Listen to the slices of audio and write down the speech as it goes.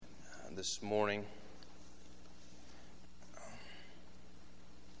this morning. I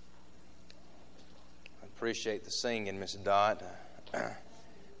appreciate the singing, Miss Dot.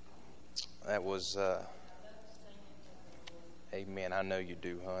 That was, amen. I know you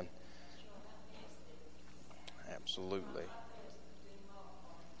do, hon. Absolutely.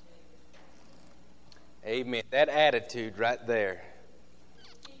 Amen. That attitude right there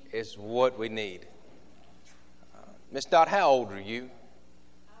is what we need. Miss Dot, how old are you?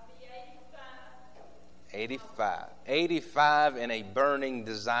 I'll be 85. 85 and a burning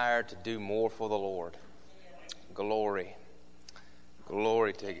desire to do more for the Lord. Glory.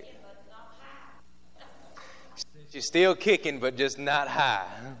 Glory to you. She's still kicking, but just not high.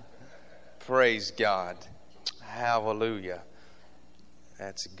 Praise God. Hallelujah.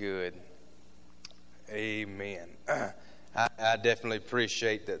 That's good. Amen. I definitely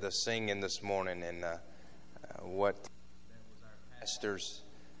appreciate the singing this morning and what that was our pastor's.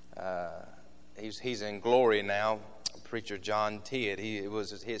 He's in glory now. Preacher John Tidd. It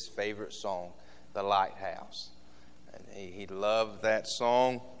was his favorite song, "The Lighthouse," and he loved that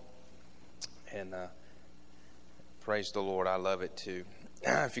song. And praise the Lord, I love it too.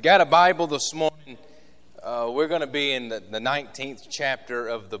 If you got a Bible this morning, we're going to be in the 19th chapter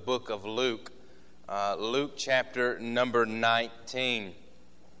of the book of Luke. Luke chapter number 19.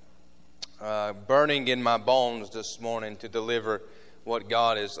 Burning in my bones this morning to deliver what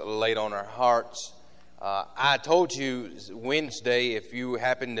God has laid on our hearts. I told you Wednesday, if you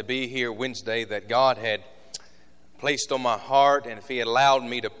happened to be here Wednesday, that God had placed on my heart, and if He allowed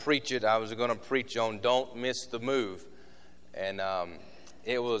me to preach it, I was going to preach on "Don't Miss the Move." And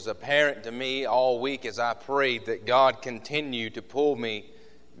it was apparent to me all week as I prayed that God continued to pull me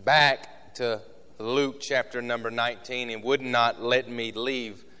back to Luke chapter number 19 and would not let me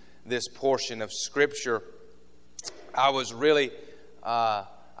leave this portion of Scripture. I was really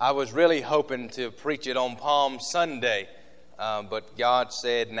hoping to preach it on Palm Sunday, but God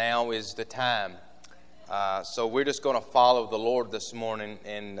said now is the time. So we're just going to follow the Lord this morning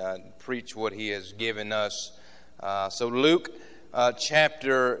and preach what He has given us. So Luke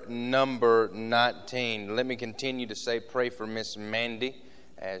chapter number 19. Let me continue to say, pray for Miss Mandy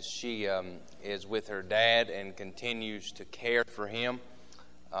as she is with her dad and continues to care for him.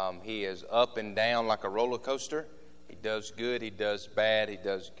 He is up and down like a roller coaster. He does good, he does bad, he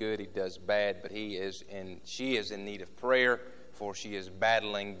does good, he does bad, but she is in need of prayer, for she is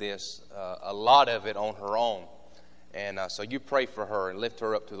battling this, a lot of it on her own. And so you pray for her and lift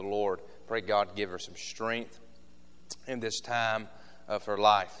her up to the Lord. Pray God give her some strength in this time of her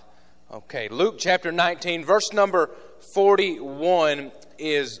life. Okay, Luke chapter 19, verse number 41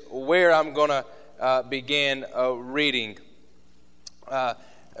 is where I'm going to begin reading.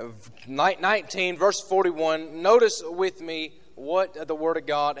 19, verse 41. Notice with me what the Word of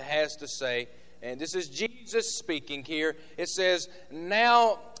God has to say. And this is Jesus speaking here. It says,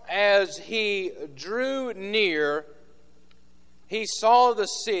 "Now as He drew near, He saw the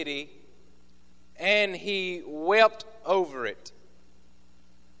city, and He wept over it,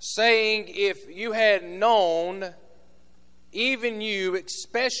 saying, if you had known, even you,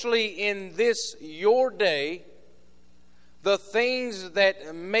 especially in this your day, the things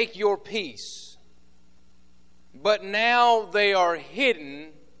that make your peace, but now they are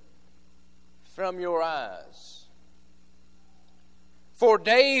hidden from your eyes. For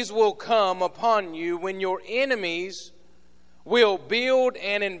days will come upon you when your enemies will build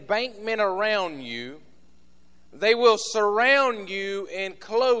an embankment around you. They will surround you and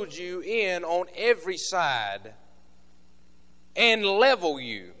close you in on every side and level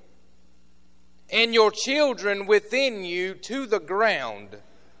you and your children within you to the ground.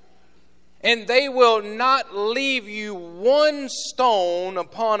 And they will not leave you one stone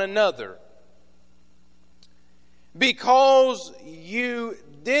upon another, because you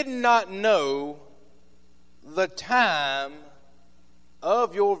did not know the time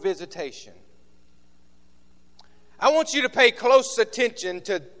of your visitation." I want you to pay close attention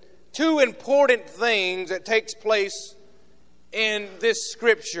to two important things that takes place in this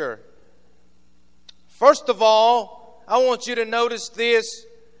Scripture. First of all, I want you to notice this,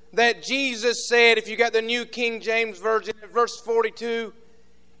 that Jesus said, if you got the New King James Version, verse 42,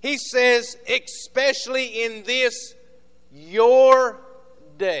 He says, especially in this your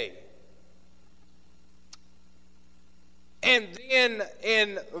day. And then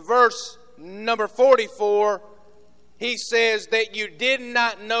in verse number 44, He says that you did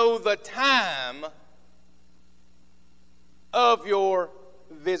not know the time of your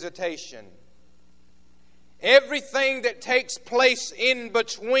visitation. Everything that takes place in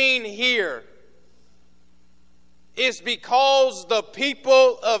between here is because the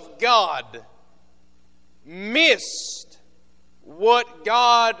people of God missed what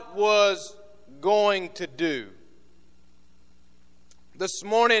God was going to do. This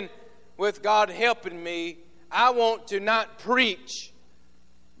morning, with God helping me, I want to not preach,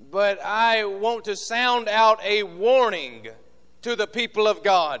 but I want to sound out a warning to the people of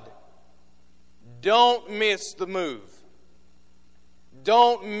God. Don't miss the move.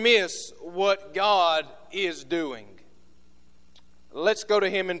 Don't miss what God is doing. Let's go to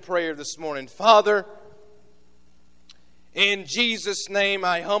Him in prayer this morning. Father, in Jesus' name,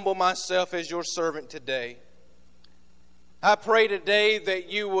 I humble myself as your servant today. I pray today that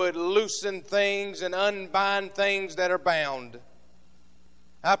you would loosen things and unbind things that are bound.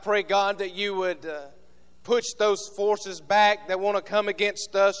 I pray, God, that you would push those forces back that want to come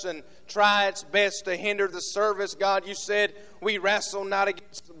against us and try its best to hinder the service. God, you said we wrestle not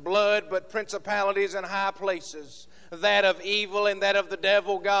against blood, but principalities in high places, that of evil and that of the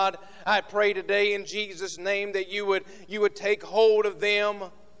devil. God, I pray today in Jesus' name that you would take hold of them.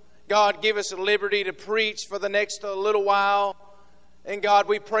 God, give us liberty to preach for the next little while. And God,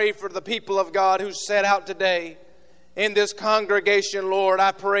 we pray for the people of God who set out today in this congregation, Lord.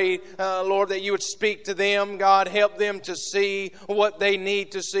 I pray, Lord, that you would speak to them. God, help them to see what they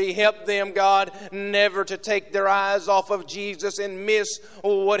need to see. Help them, God, never to take their eyes off of Jesus and miss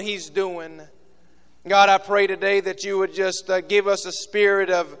what He's doing. God, I pray today that you would just give us a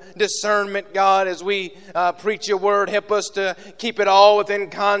spirit of discernment, God, as we preach your word. Help us to keep it all within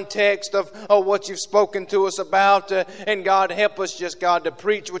context of what you've spoken to us about. And God, help us just, God, to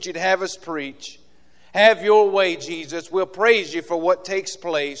preach what you'd have us preach. Have your way, Jesus. We'll praise you for what takes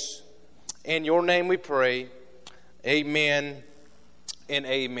place. In your name we pray. Amen and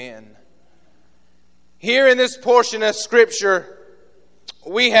amen. Here in this portion of Scripture,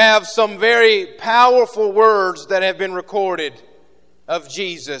 we have some very powerful words that have been recorded of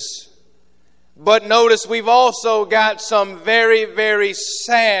Jesus. But notice we've also got some very, very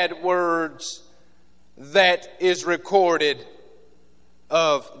sad words that is recorded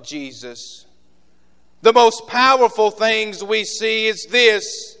of Jesus. The most powerful things we see is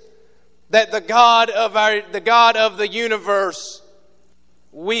this, that the God of the universe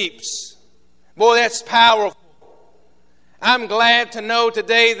weeps. Boy, that's powerful. I'm glad to know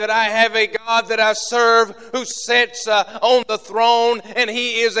today that I have a God that I serve who sits on the throne, and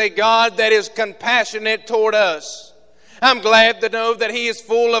He is a God that is compassionate toward us. I'm glad to know that He is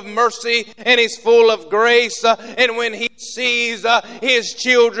full of mercy and He's full of grace. And when He sees His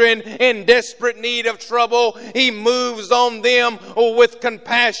children in desperate need of trouble, He moves on them with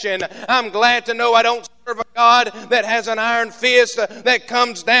compassion. I'm glad to know I don't serve a God that has an iron fist that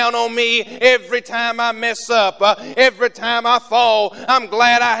comes down on me every time I mess up, every time I fall. I'm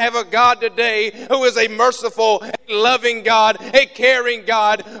glad I have a God today who is a merciful, a loving God, a caring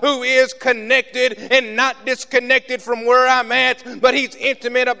God, who is connected and not disconnected from where I'm at, but He's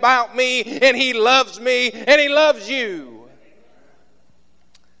intimate about me, and He loves me, and He loves you.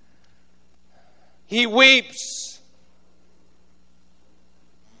 He weeps.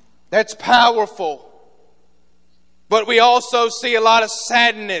 That's powerful. But we also see a lot of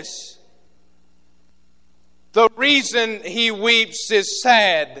sadness. The reason He weeps is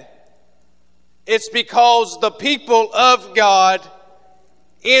sad. It's because the people of God,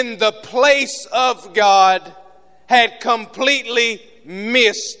 in the place of God, had completely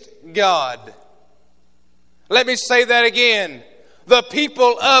missed God. Let me say that again. The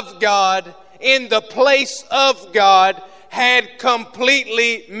people of God, in the place of God, had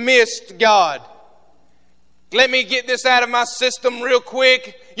completely missed God. Let me get this out of my system real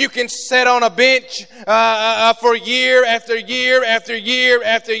quick. You can sit on a bench for year after year after year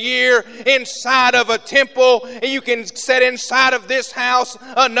after year inside of a temple. And you can sit inside of this house,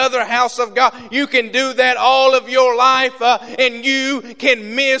 another house of God. You can do that all of your life, and you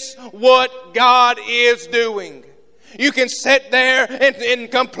can miss what God is doing. You can sit there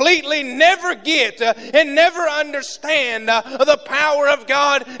and completely never get and never understand the power of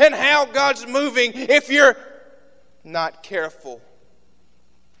God and how God's moving if you're not careful.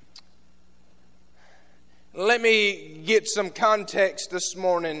 Let me get some context this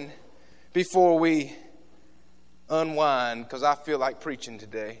morning before we unwind, because I feel like preaching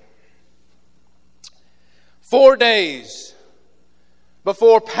today. 4 days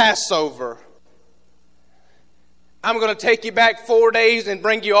before Passover, I'm going to take you back 4 days and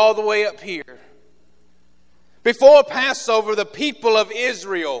bring you all the way up here. Before Passover, the people of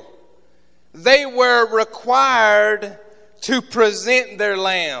Israel, they were required to present their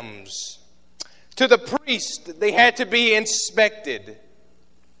lambs to the priest. They had to be inspected.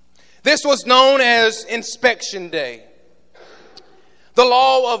 This was known as Inspection Day. The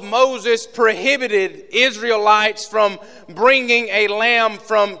law of Moses prohibited Israelites from bringing a lamb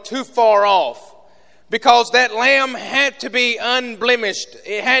from too far off, because that lamb had to be unblemished.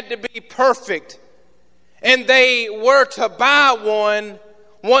 It had to be perfect. And they were to buy one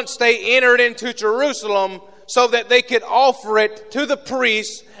once they entered into Jerusalem, so that they could offer it to the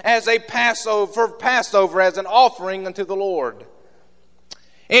priest as a Passover, as an offering unto the Lord.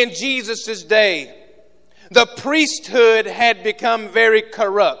 In Jesus' day, the priesthood had become very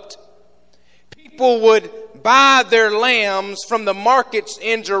corrupt. People would buy their lambs from the markets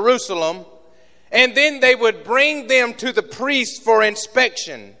in Jerusalem, and then they would bring them to the priest for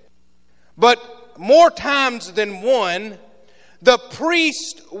inspection. But more times than one, the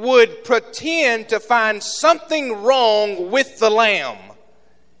priest would pretend to find something wrong with the lamb.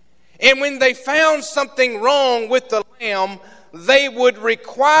 And when they found something wrong with the lamb, they would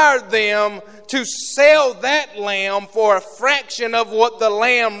require them to sell that lamb for a fraction of what the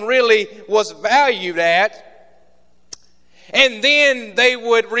lamb really was valued at. And then they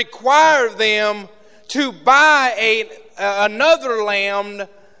would require them to buy another lamb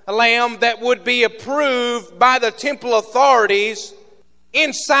that would be approved by the temple authorities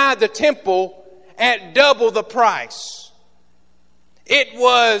inside the temple at double the price. It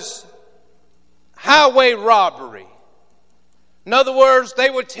was highway robbery. In other words, they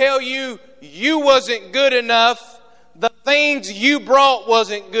would tell you wasn't good enough, the things you brought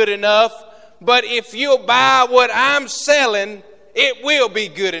wasn't good enough, but if you'll buy what I'm selling, it will be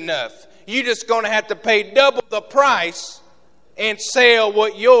good enough. You're just going to have to pay double the price and sell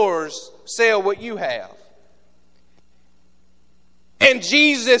what you have. And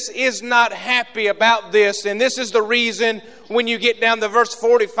Jesus is not happy about this. And this is the reason when you get down to verse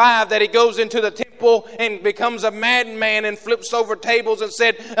 45 that he goes into the temple and becomes a madman and flips over tables and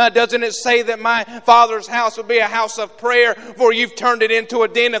said, doesn't it say that my Father's house will be a house of prayer, for you've turned it into a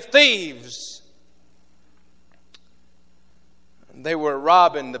den of thieves? They were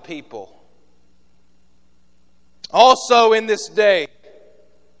robbing the people. Also in this day,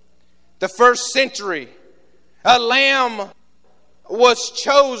 the first century, a lamb was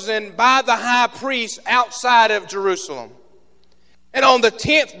chosen by the high priest outside of Jerusalem. And on the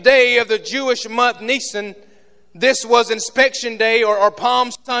 10th day of the Jewish month Nisan, this was Inspection Day or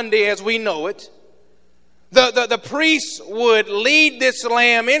Palm Sunday as we know it, the priests would lead this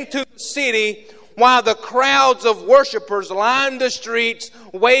lamb into the city while the crowds of worshipers lined the streets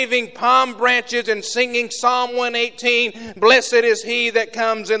waving palm branches and singing Psalm 118, "Blessed is he that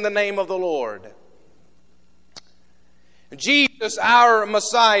comes in the name of the Lord." Jesus, our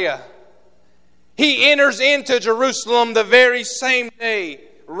Messiah, he enters into Jerusalem the very same day,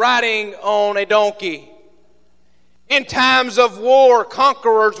 riding on a donkey. In times of war,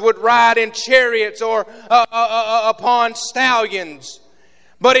 conquerors would ride in chariots or upon stallions.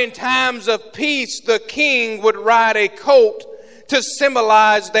 But in times of peace, the king would ride a colt to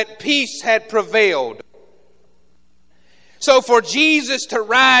symbolize that peace had prevailed. So for Jesus to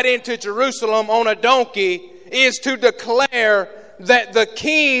ride into Jerusalem on a donkey is to declare that the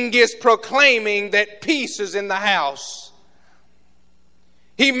king is proclaiming that peace is in the house.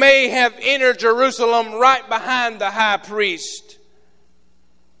 He may have entered Jerusalem right behind the high priest.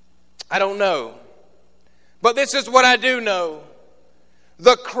 I don't know. But this is what I do know.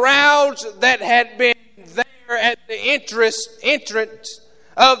 The crowds that had been there at the entrance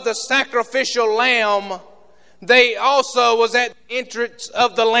of the sacrificial lamb, they also was at the entrance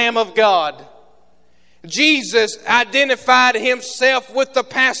of the Lamb of God. Jesus identified himself with the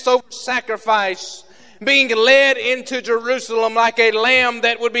Passover sacrifice, being led into Jerusalem like a lamb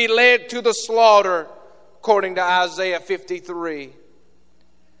that would be led to the slaughter, according to Isaiah 53.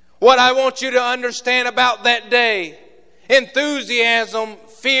 What I want you to understand about that day, enthusiasm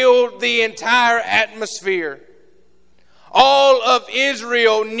filled the entire atmosphere. All of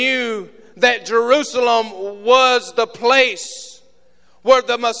Israel knew that Jerusalem was the place where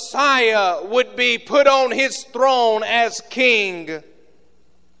the Messiah would be put on his throne as king.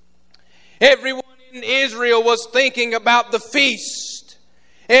 Everyone in Israel was thinking about the feast.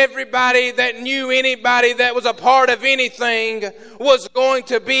 Everybody that knew anybody that was a part of anything was going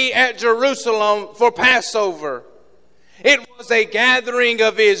to be at Jerusalem for Passover. It was a gathering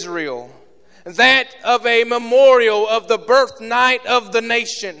of Israel, that of a memorial of the birth night of the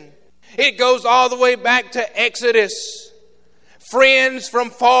nation. It goes all the way back to Exodus. Friends from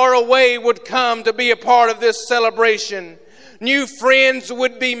far away would come to be a part of this celebration. New friends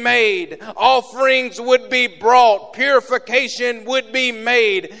would be made. Offerings would be brought. Purification would be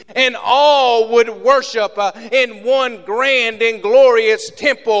made. And all would worship in one grand and glorious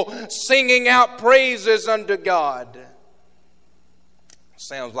temple, singing out praises unto God.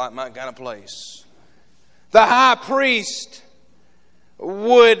 Sounds like my kind of place. The high priest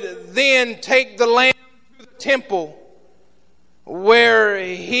would then take the lamb to the temple, where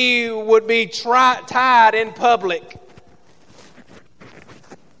he would be tied in public.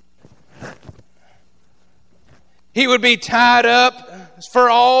 He would be tied up for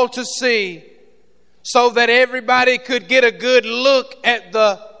all to see, so that everybody could get a good look at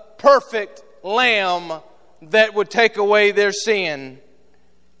the perfect lamb that would take away their sin.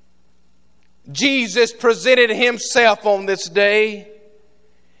 Jesus presented himself on this day.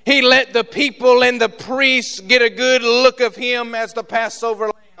 He let the people and the priests get a good look of him as the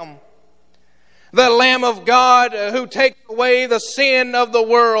Passover lamb. The Lamb of God who takes away the sin of the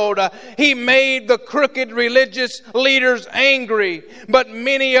world. He made the crooked religious leaders angry, but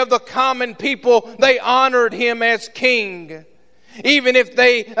many of the common people, they honored him as king. Even if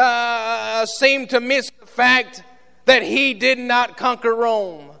they seemed to miss the fact that he did not conquer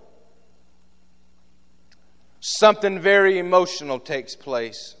Rome. Something very emotional takes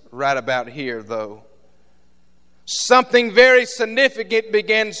place right about here, though. Something very significant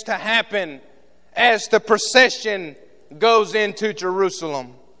begins to happen as the procession goes into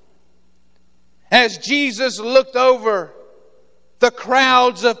Jerusalem. As Jesus looked over the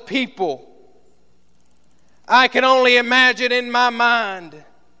crowds of people, I can only imagine in my mind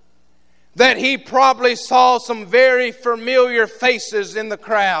that he probably saw some very familiar faces in the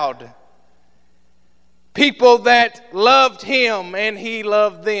crowd. People that loved him and he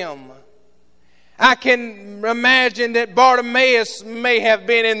loved them. I can imagine that Bartimaeus may have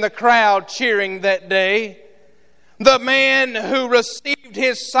been in the crowd cheering that day. The man who received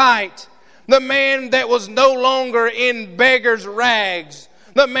his sight. The man that was no longer in beggar's rags.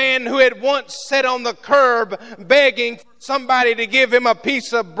 The man who had once sat on the curb begging for somebody to give him a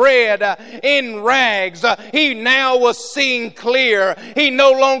piece of bread in rags. He now was seeing clear. He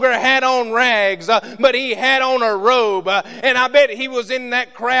no longer had on rags, but he had on a robe. And I bet he was in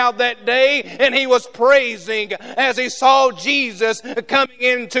that crowd that day and he was praising as he saw Jesus coming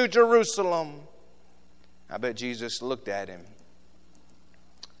into Jerusalem. I bet Jesus looked at him.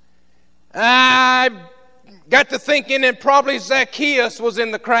 I got to thinking that probably Zacchaeus was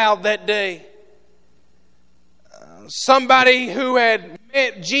in the crowd that day. Somebody who had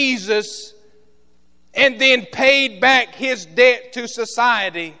met Jesus and then paid back his debt to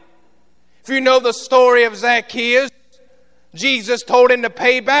society. If you know the story of Zacchaeus, Jesus told him to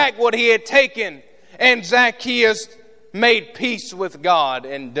pay back what he had taken. And Zacchaeus made peace with God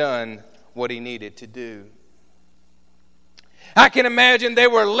and done what he needed to do. I can imagine there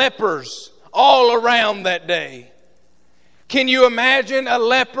were lepers all around that day. Can you imagine a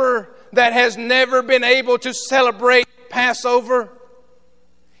leper that has never been able to celebrate Passover?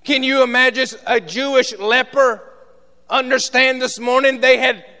 Can you imagine a Jewish leper? Understand this morning, they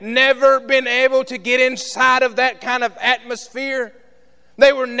had never been able to get inside of that kind of atmosphere.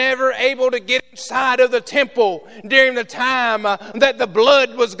 They were never able to get inside of the temple during the time that the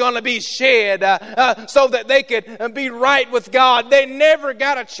blood was going to be shed so that they could be right with God. They never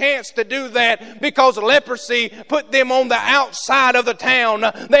got a chance to do that because leprosy put them on the outside of the town.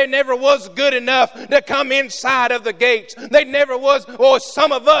 They never was good enough to come inside of the gates. They never was, or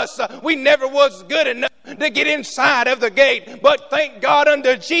some of us, we never was good enough to get inside of the gate. But thank God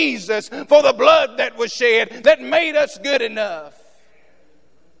unto Jesus for the blood that was shed that made us good enough.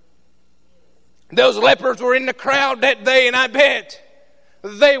 Those lepers were in the crowd that day, and I bet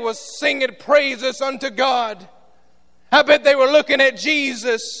they were singing praises unto God. I bet they were looking at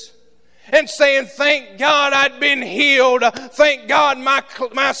Jesus and saying, thank God I'd been healed. Thank God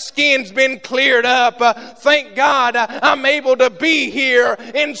my skin's been cleared up. Thank God I'm able to be here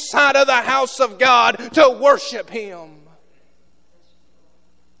inside of the house of God to worship Him.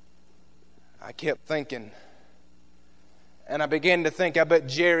 I kept thinking, and I began to think, I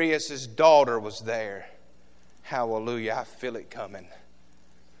bet Jairus' daughter was there. Hallelujah, I feel it coming.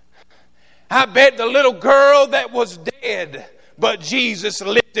 I bet the little girl that was dead, but Jesus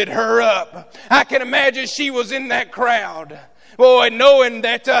lifted her up. I can imagine she was in that crowd. Boy, knowing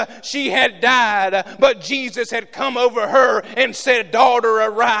that she had died, but Jesus had come over her and said, daughter,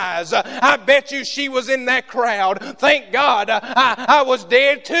 arise. I bet you she was in that crowd. Thank God I was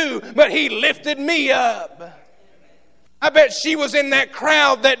dead too, but He lifted me up. I bet she was in that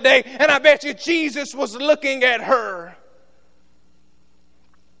crowd that day, and I bet you Jesus was looking at her.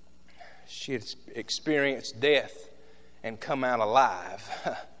 She had experienced death and come out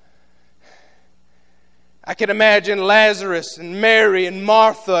alive. I can imagine Lazarus and Mary and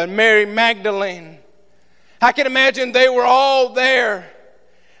Martha and Mary Magdalene. I can imagine they were all there,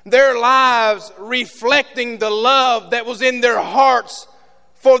 their lives reflecting the love that was in their hearts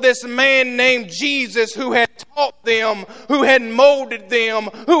for this man named Jesus, who had taught them, who had molded them,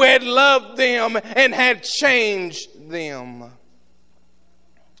 who had loved them, and had changed them.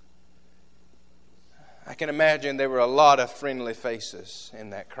 I can imagine there were a lot of friendly faces in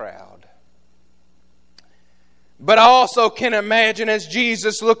that crowd. But I also can imagine as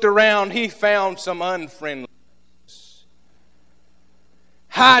Jesus looked around, he found some unfriendly faces,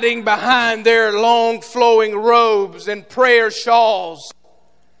 hiding behind their long flowing robes and prayer shawls.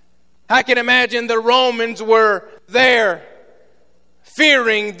 I can imagine the Romans were there,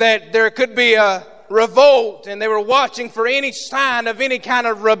 fearing that there could be a revolt, and they were watching for any sign of any kind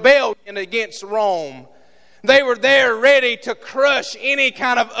of rebellion against Rome. They were there ready to crush any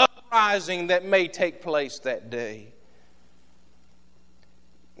kind of uprising that may take place that day.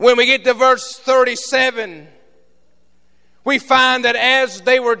 When we get to verse 37, we find that as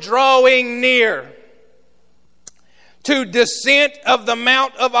they were drawing near to descent of the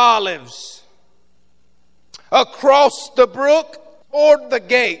Mount of Olives, across the brook toward the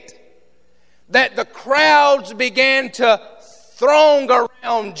gate, that the crowds began to throng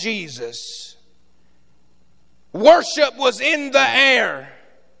around Jesus. Worship was in the air.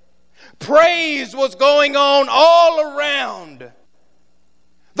 Praise was going on all around.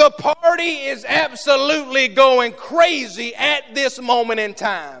 The party is absolutely going crazy at this moment in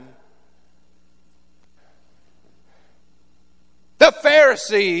time. The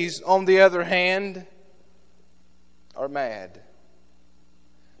Pharisees, on the other hand, are mad.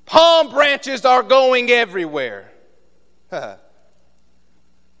 Palm branches are going everywhere.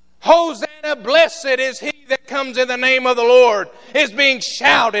 Hosanna, blessed is he that comes in the name of the Lord, is being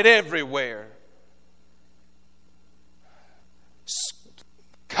shouted everywhere.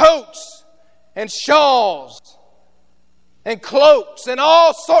 Coats and shawls and cloaks and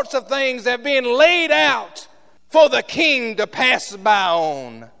all sorts of things have been laid out for the king to pass by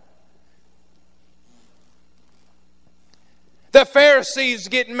on. The Pharisees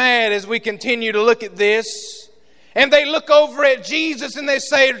get mad as we continue to look at this. And they look over at Jesus and they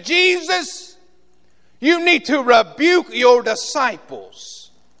say, Jesus, you need to rebuke your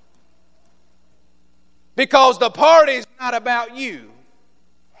disciples, because the party's not about you.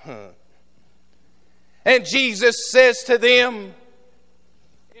 And Jesus says to them,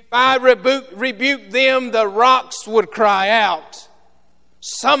 if I rebuke them, the rocks would cry out.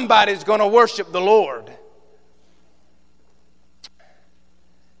 Somebody's going to worship the Lord.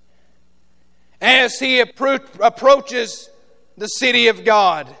 As he approaches the city of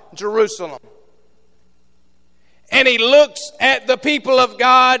God, Jerusalem, and he looks at the people of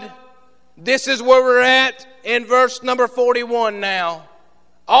God, this is where we're at in verse number 41 now.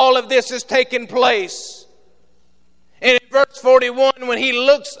 All of this is taking place. And in verse 41, when he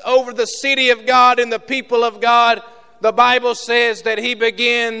looks over the city of God and the people of God, the Bible says that he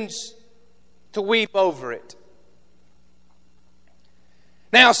begins to weep over it.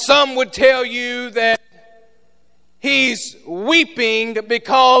 Now, some would tell you that he's weeping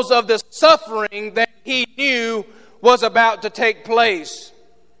because of the suffering that he knew was about to take place.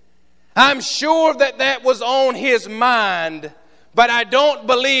 I'm sure that that was on his mind, but I don't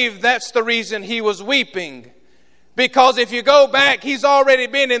believe that's the reason he was weeping. Because if you go back, he's already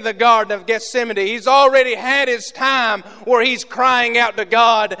been in the Garden of Gethsemane. He's already had his time where he's crying out to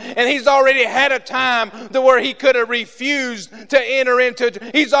God. And he's already had a time where he could have refused to enter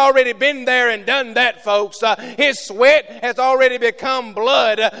into. He's already been there and done that, folks. His sweat has already become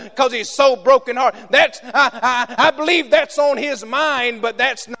blood because he's so broken hearted. I believe that's on his mind, but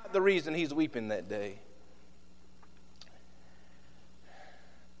that's not the reason he's weeping that day.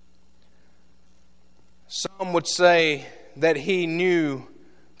 Some would say that he knew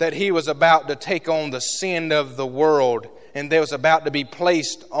that he was about to take on the sin of the world, and there was about to be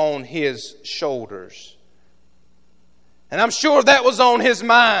placed on his shoulders. And I'm sure that was on his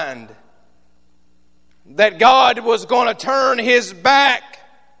mind, that God was going to turn his back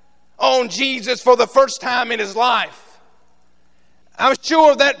on Jesus for the first time in his life. I'm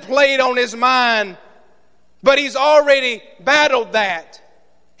sure that played on his mind, but he's already battled that.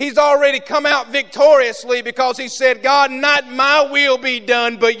 He's already come out victoriously because he said, God, not my will be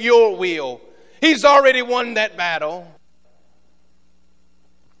done, but your will. He's already won that battle.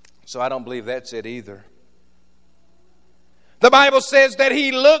 So I don't believe that's it either. The Bible says that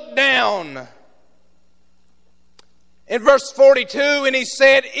he looked down in verse 42 and he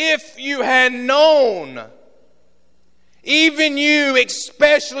said, if you had known even you,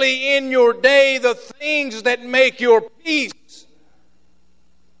 especially in your day, the things that make your peace.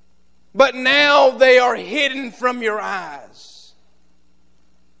 But now they are hidden from your eyes.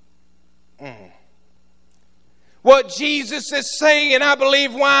 What Jesus is saying, and I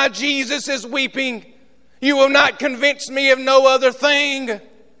believe why Jesus is weeping, you will not convince me of no other thing,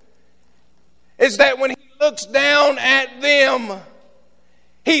 is that when He looks down at them,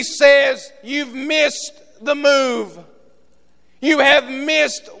 He says, you've missed the move. You have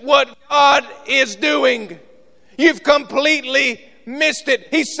missed what God is doing. You've completely missed it.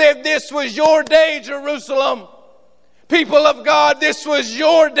 He said, this was your day, Jerusalem. People of God, this was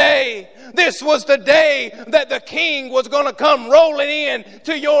your day. This was the day that the King was going to come rolling in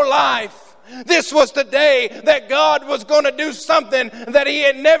to your life. This was the day that God was going to do something that He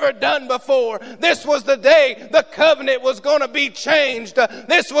had never done before. This was the day the covenant was going to be changed.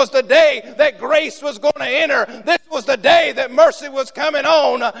 This was the day that grace was going to enter. This was the day that mercy was coming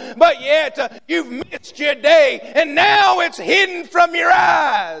on. But yet you've missed your day, and now it's hidden from your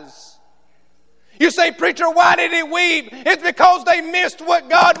eyes. You say, preacher, why did he weep? It's because they missed what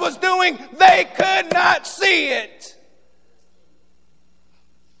God was doing. They could not see it.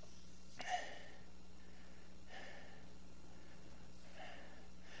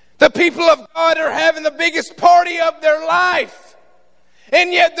 The people of God are having the biggest party of their life.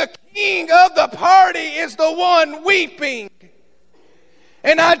 And yet the king of the party is the one weeping.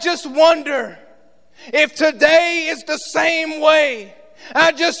 And I just wonder if today is the same way.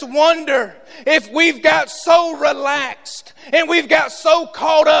 I just wonder if we've got so relaxed and we've got so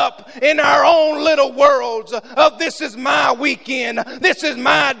caught up in our own little worlds of this is my weekend, this is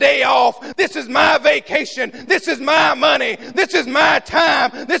my day off, this is my vacation, this is my money, this is my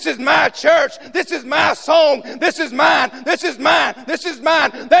time, this is my church, this is my song, this is mine, this is mine, this is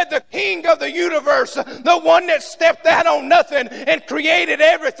mine. That the King of the universe, the one that stepped out on nothing and created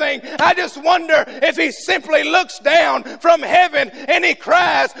everything, I just wonder if He simply looks down from heaven and He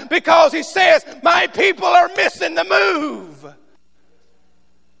cries because He says, my people are missing the move.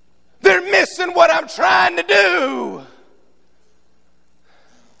 They're missing what I'm trying to do.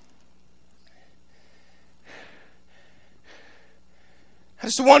 I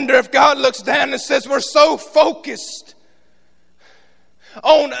just wonder if God looks down and says, we're so focused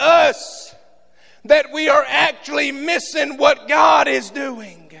on us that we are actually missing what God is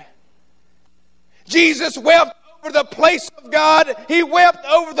doing. Jesus wept over the place of God. He wept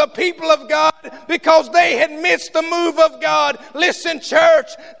over the people of God because they had missed the move of God. Listen, church,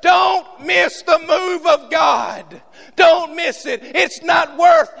 don't miss the move of God. Don't miss it. It's not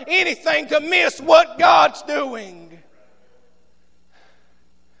worth anything to miss what God's doing.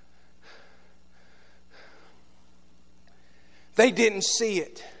 They didn't see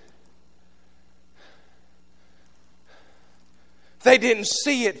it. They didn't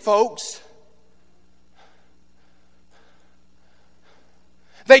see it, folks.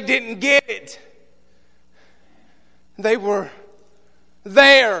 They didn't get it. They were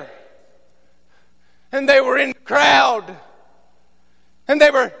there. And they were in the crowd. And they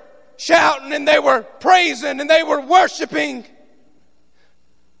were shouting and they were praising and they were worshiping.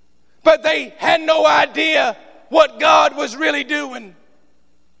 But they had no idea what God was really doing.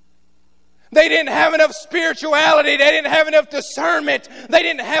 They didn't have enough spirituality. They didn't have enough discernment. They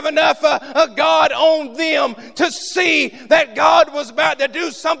didn't have enough God on them to see that God was about to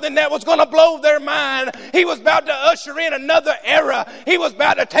do something that was going to blow their mind. He was about to usher in another era. He was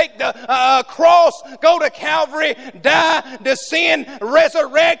about to take the cross, go to Calvary, die, descend,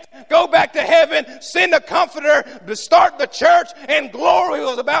 resurrect, go back to heaven, send a comforter, start the church, and glory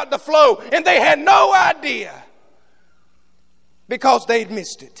was about to flow. And they had no idea because they'd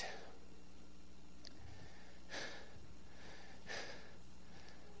missed it.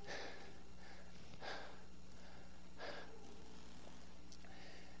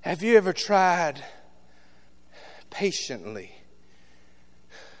 Have you ever tried patiently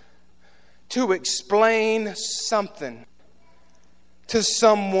to explain something to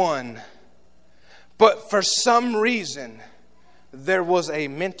someone, but for some reason there was a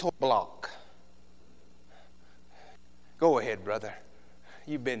mental block? Go ahead, brother.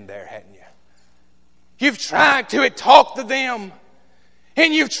 You've been there, hadn't you? You've tried to talk to them,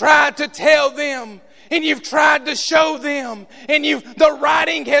 and you've tried to tell them, and you've tried to show them, and the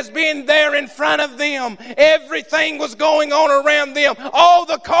writing has been there in front of them. Everything was going on around them. All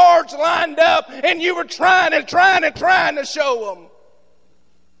the cards lined up, and you were trying to show them.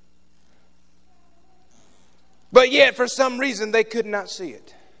 But yet, for some reason, they could not see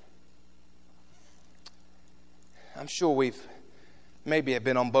it. I'm sure we've maybe have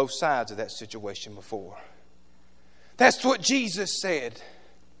been on both sides of that situation before. That's what Jesus said.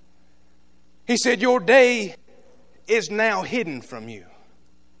 He said, your day is now hidden from you.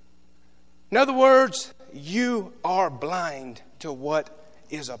 In other words, you are blind to what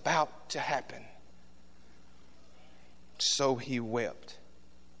is about to happen. So he wept.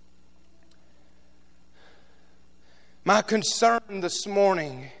 My concern this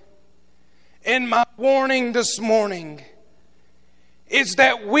morning and my warning this morning is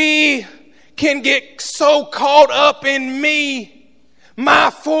that we can get so caught up in me, my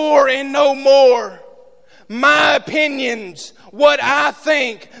for and no more, my opinions, what I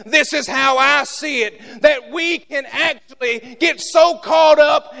think, this is how I see it, that we can actually get so caught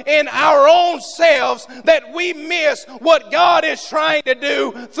up in our own selves that we miss what God is trying to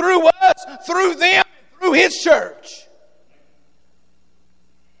do through us, through them, through His church.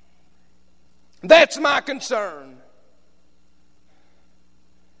 That's my concern.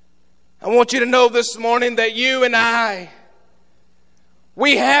 I want you to know this morning that you and I,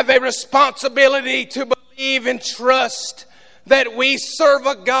 we have a responsibility to believe and trust that we serve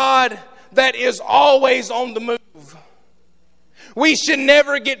a God that is always on the move. We should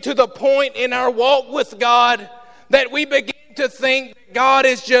never get to the point in our walk with God that we begin to think that God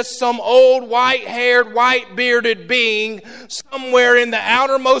is just some old white-haired, white-bearded being somewhere in the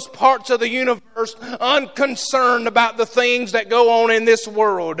outermost parts of the universe, unconcerned about the things that go on in this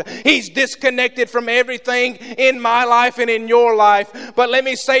world. He's disconnected from everything in my life and in your life. But let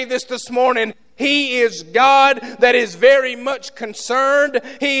me say this morning. He is God that is very much concerned.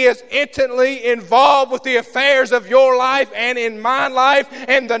 He is intimately involved with the affairs of your life and in my life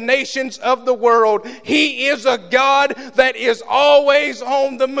and the nations of the world. He is a God that is always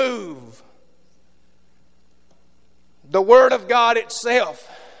on the move. The Word of God itself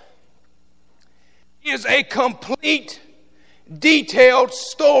is a complete, detailed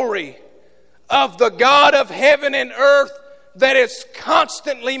story of the God of heaven and earth that is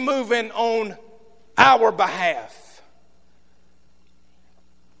constantly moving on our behalf.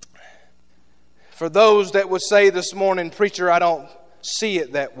 For those that would say this morning, preacher, I don't see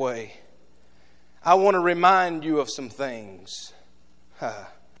it that way, I want to remind you of some things.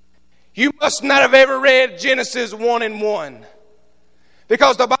 You must not have ever read Genesis 1:1.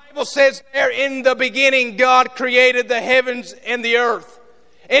 Because the Bible says there, in the beginning God created the heavens and the earth.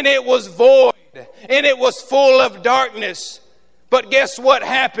 And it was void. And it was full of darkness. But guess what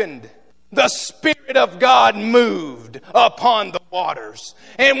happened? The Spirit of God moved upon the waters.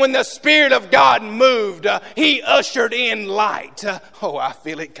 And when the Spirit of God moved, He ushered in light. Oh, I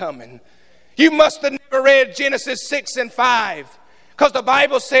feel it coming. You must have never read Genesis 6:5. Because the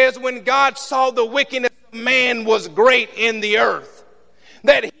Bible says when God saw the wickedness of man was great in the earth,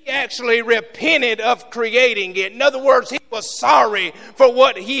 that He actually repented of creating it. In other words, He was sorry for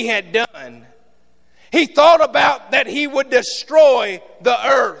what He had done. He thought about that He would destroy the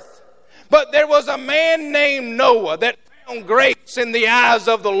earth. But there was a man named Noah that found grace in the eyes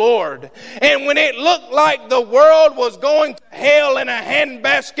of the Lord. And when it looked like the world was going to hell in a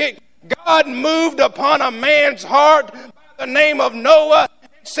handbasket, God moved upon a man's heart by the name of Noah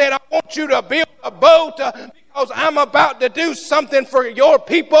and said, I want you to build a boat because I'm about to do something for your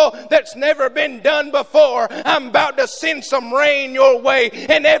people that's never been done before. I'm about to send some rain your way.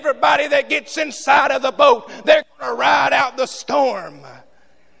 And everybody that gets inside of the boat, they're going to ride out the storm.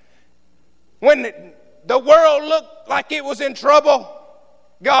 When the world looked like it was in trouble,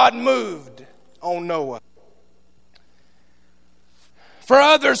 God moved on Noah. For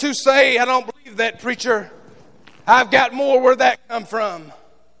others who say, I don't believe that, preacher, I've got more where that come from.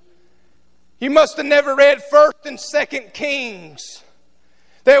 You must have never read 1st and 2nd Kings.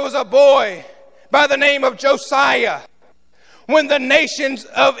 There was a boy by the name of Josiah. When the nations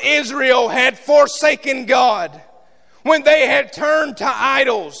of Israel had forsaken God, when they had turned to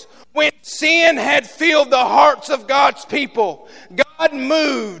idols, when sin had filled the hearts of God's people, God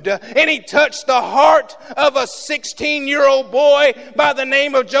moved and He touched the heart of a 16-year-old boy by the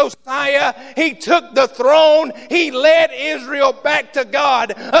name of Josiah. He took the throne. He led Israel back to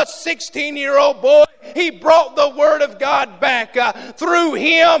God. A 16-year-old boy. He brought the Word of God back. Through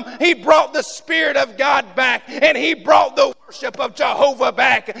him, He brought the Spirit of God back. And He brought the worship of Jehovah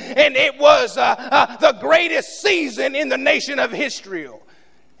back. And it was the greatest season in the nation of Israel.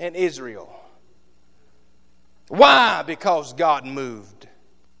 Why? Because God moved.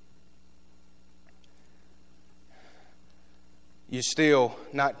 You're still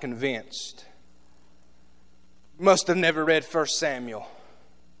not convinced. You must have never read 1 Samuel.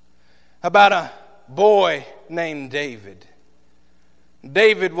 About a boy named David.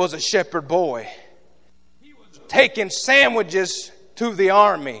 David was a shepherd boy. He was taking sandwiches to the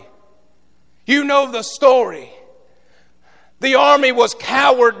army. You know the story. The army was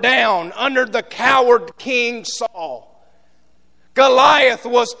cowered down under the coward King Saul. Goliath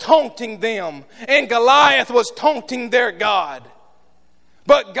was taunting them, and Goliath was taunting their God.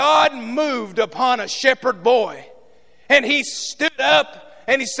 But God moved upon a shepherd boy, and he stood up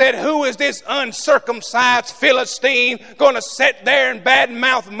and he said, "Who is this uncircumcised Philistine going to sit there and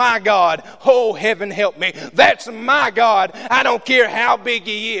badmouth my God? Oh, heaven help me. That's my God. I don't care how big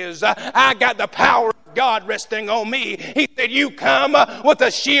he is. I got the power of God resting on me." He said, "You come with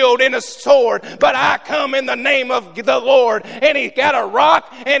a shield and a sword, but I come in the name of the Lord." And he got a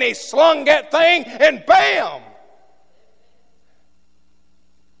rock and he slung that thing, and bam!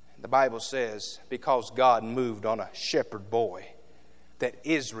 The Bible says, because God moved on a shepherd boy, that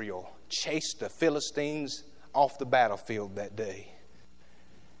Israel chased the Philistines off the battlefield that day.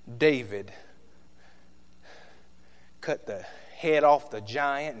 David cut the head off the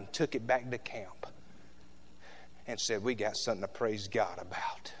giant and took it back to camp and said, "We got something to praise God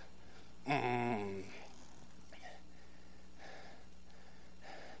about."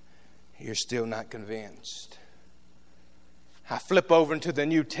 You're still not convinced. I flip over into the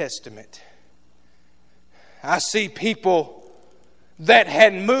New Testament. I see people that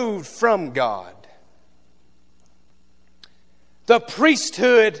had moved from God. The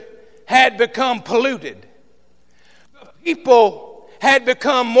priesthood had become polluted. The people had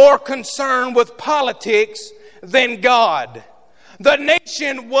become more concerned with politics than God. The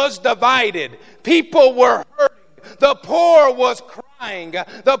nation was divided. People were hurting. The poor was crying.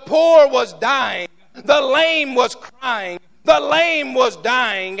 The poor was dying. The lame was crying. The lame was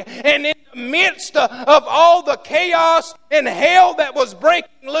dying. And in the midst of all the chaos and hell that was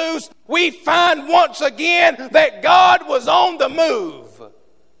breaking loose, we find once again that God was on the move.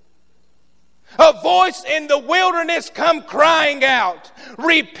 A voice in the wilderness come crying out,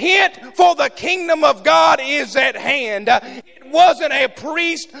 "Repent, for the kingdom of God is at hand." It wasn't a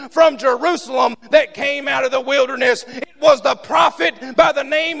priest from Jerusalem that came out of the wilderness. It was the prophet by the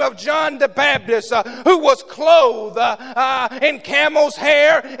name of John the Baptist, who was clothed in camel's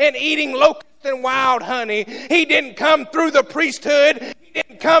hair and eating locusts and wild honey. He didn't come through the priesthood. He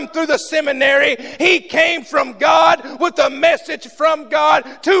didn't come through the seminary. He came from God with a message from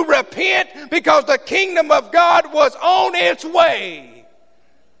God to repent, because the kingdom of God was on its way.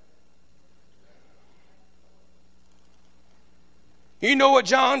 You know what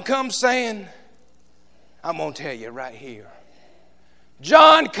John comes saying? I'm going to tell you right here.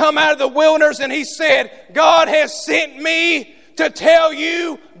 John come out of the wilderness and he said, "God has sent me to tell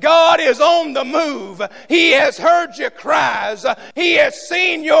you God is on the move. He has heard your cries. He has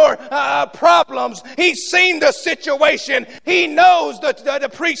seen your problems. He's seen the situation. He knows that the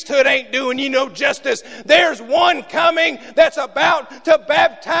priesthood ain't doing you no justice. There's one coming that's about to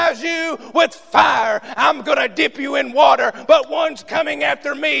baptize you with fire. I'm going to dip you in water, but one's coming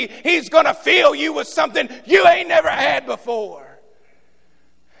after me. He's going to fill you with something you ain't never had before."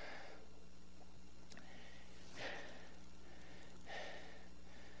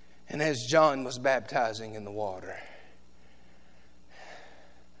 And as John was baptizing in the water,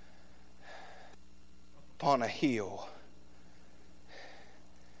 upon a hill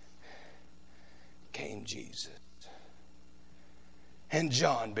came Jesus. And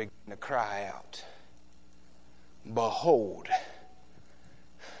John began to cry out, "Behold,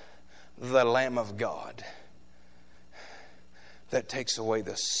 the Lamb of God that takes away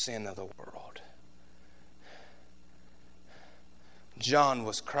the sin of the world." John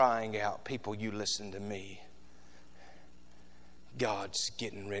was crying out, "People, you listen to me. God's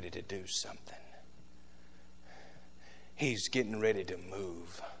getting ready to do something. He's getting ready to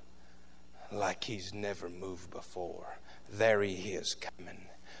move like he's never moved before. There he is coming.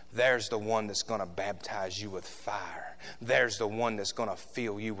 There's the one that's going to baptize you with fire. There's the one that's going to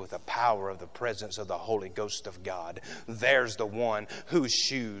fill you with the power of the presence of the Holy Ghost of God. There's the one whose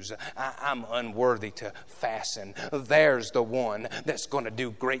shoes I'm unworthy to fasten. There's the one that's going to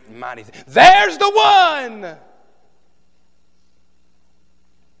do great and mighty things. There's the one!"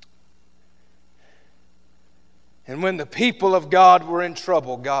 And when the people of God were in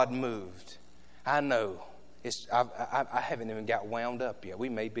trouble, God moved. I know. I haven't even got wound up yet. We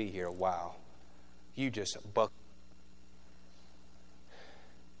may be here a while. You just buck.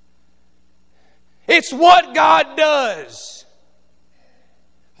 It's what God does.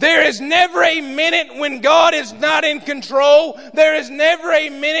 There is never a minute when God is not in control. There is never a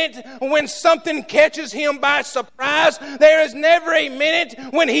minute when something catches him by surprise. There is never a minute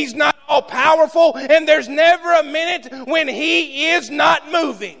when he's not all powerful. And there's never a minute when he is not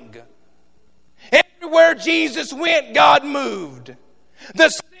moving. Everywhere Jesus went, God moved. The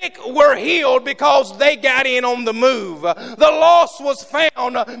sick were healed because they got in on the move. The lost was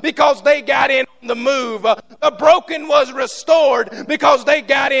found because they got in on the move. The broken was restored because they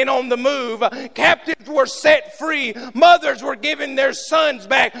got in on the move. Captives were set free. Mothers were given their sons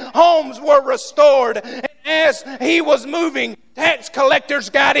back. Homes were restored. And as he was moving, tax collectors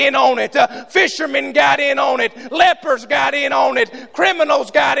got in on it. Fishermen got in on it. Lepers got in on it.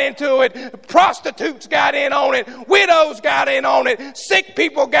 Criminals got into it. Prostitutes got in on it. Widows got in on it. Sick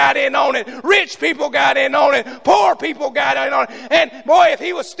people got in on it. Rich people got in on it. Poor people got in on it. And boy, if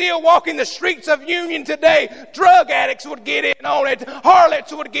he was still walking the streets of Union today, drug addicts would get in on it.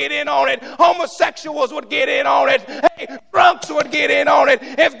 Harlots would get in on it. Homosexuals would get in on it. Hey, drunks would get in on it.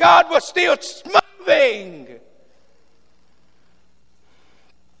 If God was still moving.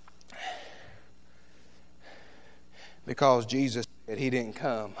 Because Jesus said he didn't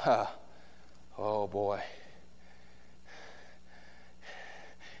come. Oh boy.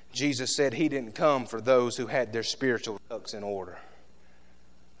 Jesus said he didn't come for those who had their spiritual ducks in order.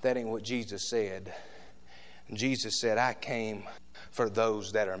 That ain't what Jesus said. Jesus said, I came for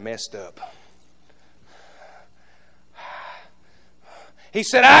those that are messed up. He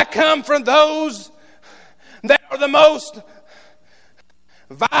said, I come for those that are the most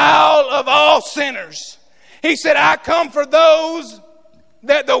vile of all sinners. He said, I come for those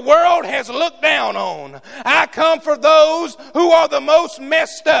that the world has looked down on. I come for those who are the most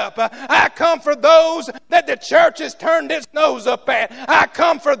messed up. I come for those that the church has turned its nose up at. I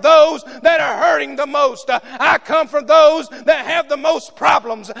come for those that are hurting the most. I come for those that have the most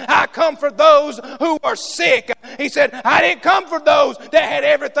problems. I come for those who are sick. He said, I didn't come for those that had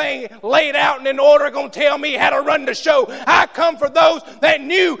everything laid out and in order, going to tell me how to run the show. I come for those that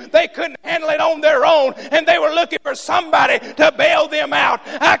knew they couldn't handle it on their own and they were looking for somebody to bail them out.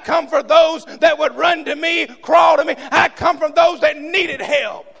 I come for those that would run to me, crawl to me. I come from those that needed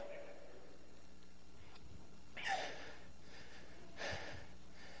help.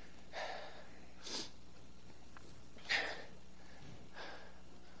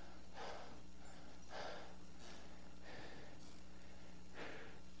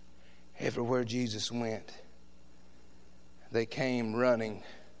 Everywhere Jesus went, they came running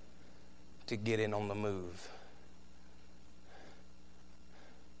to get in on the move.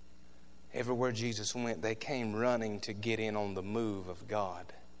 Everywhere Jesus went, they came running to get in on the move of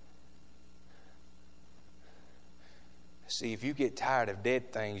God. See, if you get tired of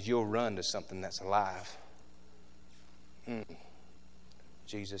dead things, you'll run to something that's alive.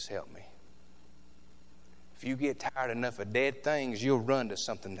 Jesus, help me. If you get tired enough of dead things, you'll run to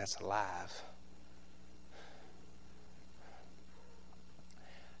something that's alive.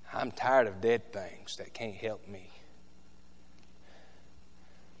 I'm tired of dead things that can't help me.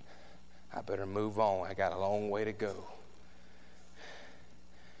 I better move on. I got a long way to go.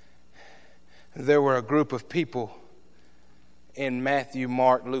 There were a group of people in Matthew,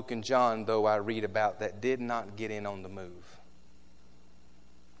 Mark, Luke, and John, though I read about, that did not get in on the move.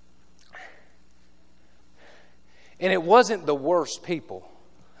 And it wasn't the worst people.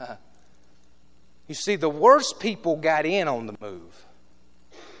 You see, the worst people got in on the move.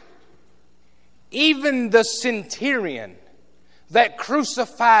 Even the centurion that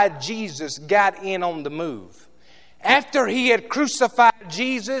crucified Jesus got in on the move. After he had crucified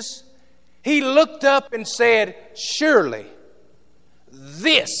Jesus, he looked up and said, surely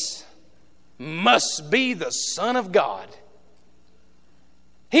this must be the Son of God.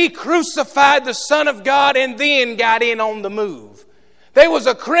 He crucified the Son of God and then got in on the move. There was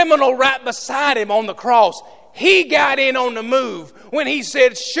a criminal right beside him on the cross. He got in on the move when he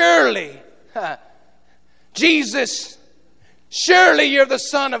said, surely, Jesus, surely you're the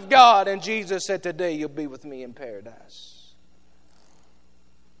Son of God. And Jesus said, today you'll be with me in paradise.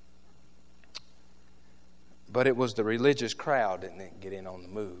 But it was the religious crowd that didn't get in on the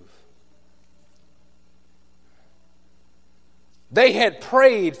move. They had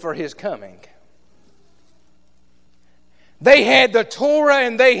prayed for his coming. They had the Torah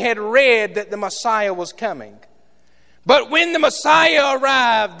and they had read that the Messiah was coming. But when the Messiah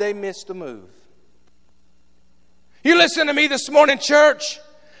arrived, they missed the move. You listen to me this morning, church.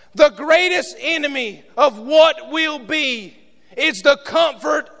 The greatest enemy of what will be is the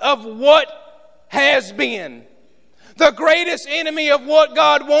comfort of what has been. The greatest enemy of what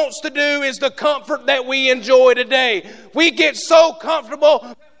God wants to do is the comfort that we enjoy today. We get so comfortable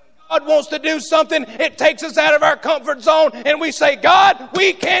that when God wants to do something, it takes us out of our comfort zone and we say, God,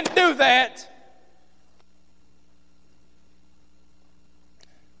 we can't do that.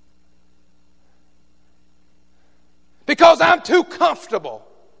 Because I'm too comfortable.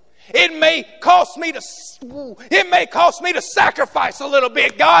 It may cost me to sacrifice a little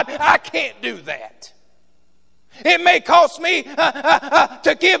bit. God, I can't do that. It may cost me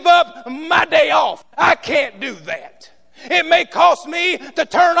to give up my day off. I can't do that. It may cost me to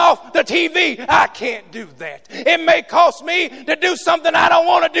turn off the TV. I can't do that. It may cost me to do something I don't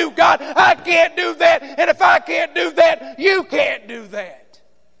want to do. God, I can't do that. And if I can't do that, you can't do that.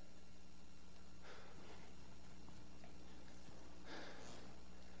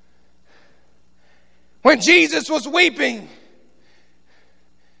 When Jesus was weeping,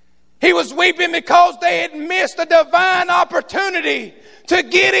 He was weeping because they had missed a divine opportunity to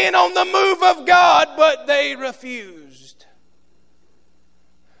get in on the move of God, but they refused.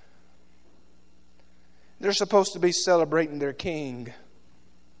 They're supposed to be celebrating their king,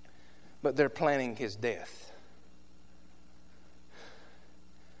 but they're planning his death.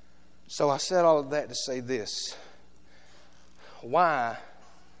 So I said all of that to say this. Why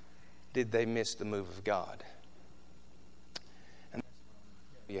did they miss the move of God? And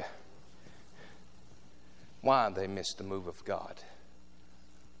yeah, why they missed the move of God.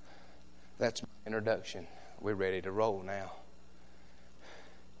 That's my introduction. We're ready to roll now.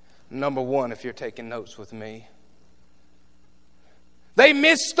 Number one, if you're taking notes with me, they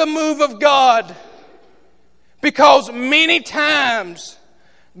missed the move of God because many times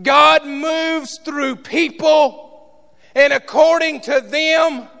God moves through people, and according to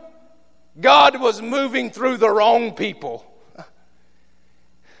them, God was moving through the wrong people.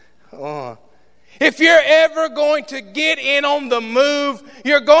 If you're ever going to get in on the move,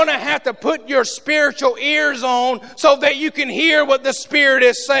 you're going to have to put your spiritual ears on so that you can hear what the Spirit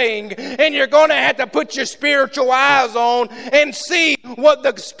is saying. And you're going to have to put your spiritual eyes on and see what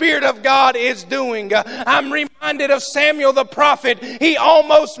the Spirit of God is doing. I'm reminded of Samuel the prophet. He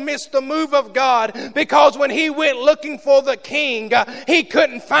almost missed the move of God because when he went looking for the king, he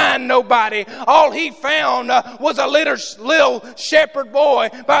couldn't find nobody. All he found was a little shepherd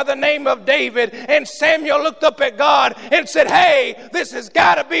boy by the name of David. And Samuel looked up at God and said, hey, this has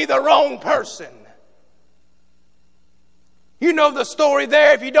got to be the wrong person. You know the story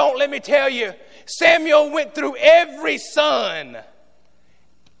there. If you don't, let me tell you. Samuel went through every son.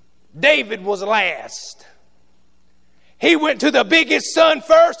 David was last. He went to the biggest son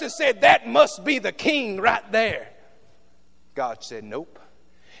first and said, that must be the king right there. God said, nope.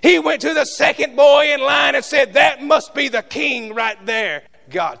 He went to the second boy in line and said, that must be the king right there.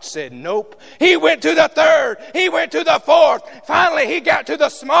 God said, nope. He went to the third. He went to the fourth. Finally, he got to the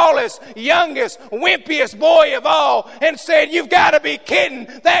smallest, youngest, wimpiest boy of all and said, you've got to be kidding.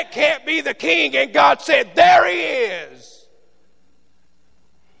 That can't be the king. And God said, there he is.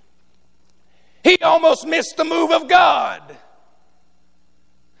 He almost missed the move of God.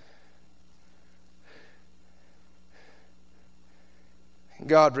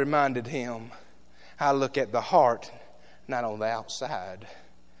 God reminded him, I look at the heart, not on the outside.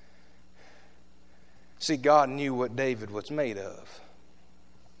 See, God knew what David was made of.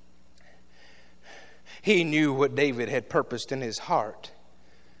 He knew what David had purposed in his heart.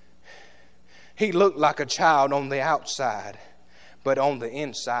 He looked like a child on the outside, but on the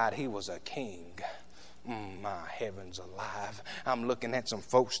inside he was a king. My heavens alive. I'm looking at some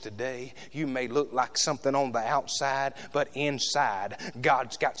folks today. You may look like something on the outside, but inside,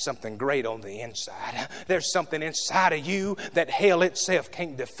 God's got something great on the inside. There's something inside of you that hell itself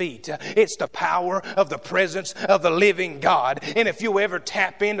can't defeat. It's the power of the presence of the living God. And if you ever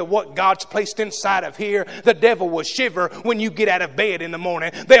tap into what God's placed inside of here, the devil will shiver when you get out of bed in the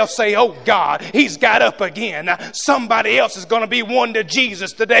morning. They'll say, oh God, he's got up again. Somebody else is going to be won to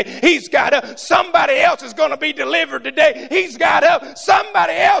Jesus today. He's got up. Somebody else is going to be delivered today. He's got up.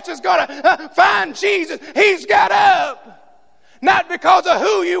 Somebody else is going to find Jesus. He's got up. Not because of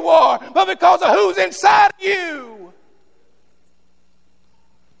who you are, but because of who's inside of you.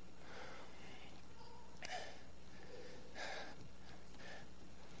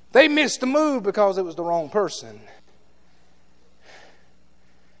 They missed the move because it was the wrong person.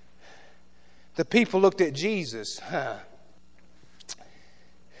 The people looked at Jesus,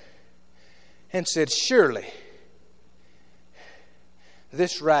 and said, surely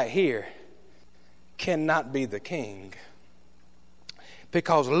this right here cannot be the king,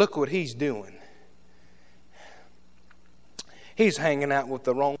 because look what he's doing. He's hanging out with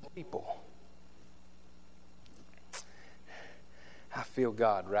the wrong people. I feel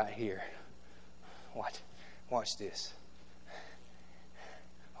God right here. Watch this.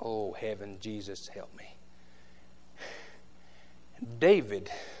 Oh, heaven, Jesus, help me. David,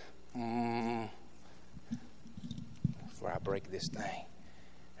 before I break this thing,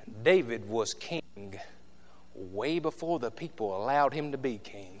 David was king way before the people allowed him to be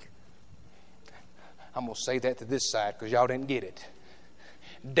king. I'm going to say that to this side because y'all didn't get it.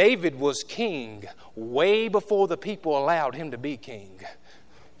 David was king way before the people allowed him to be king.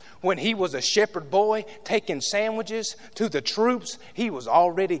 When he was a shepherd boy taking sandwiches to the troops, he was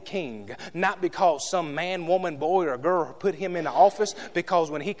already king. Not because some man, woman, boy, or girl put him in the office,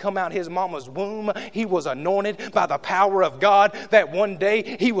 because when he come out his mama's womb, he was anointed by the power of God that one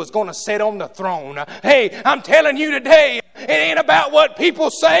day he was going to sit on the throne. Hey, I'm telling you today, it ain't about what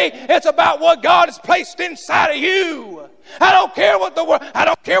people say. It's about what God has placed inside of you. I don't care what I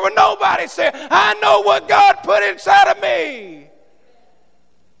don't care what nobody says. I know what God put inside of me.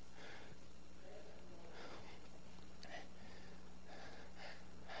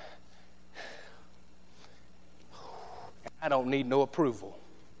 I don't need no approval.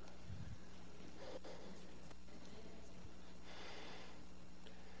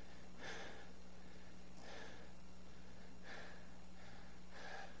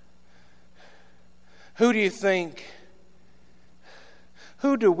 Who do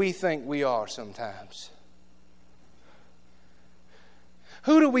we think we are sometimes?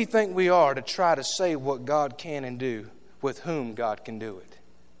 Who do we think we are to try to say what God can and do with whom God can do it?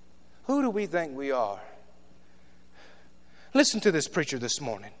 Who do we think we are? Listen to this preacher this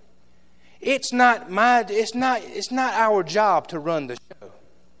morning. It's not our job to run the show.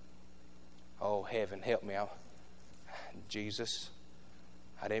 Oh, heaven, help me out. Jesus,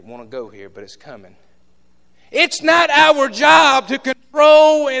 I didn't want to go here, but it's coming. It's not our job to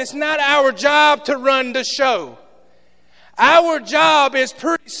control, and it's not our job to run the show. Our job is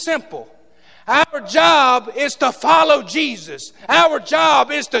pretty simple. Our job is to follow Jesus. Our job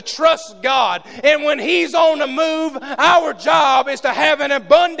is to trust God. And when He's on the move, our job is to have an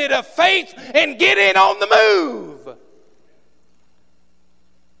abundance of faith and get in on the move.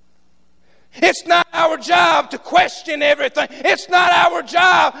 It's not our job to question everything. It's not our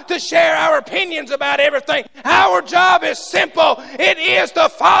job to share our opinions about everything. Our job is simple. It is to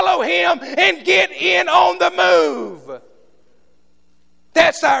follow Him and get in on the move.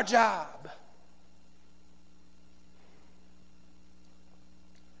 That's our job.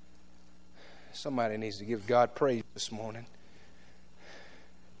 Somebody needs to give God praise this morning.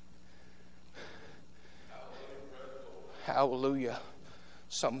 Hallelujah.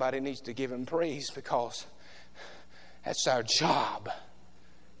 Somebody needs to give Him praise because that's our job.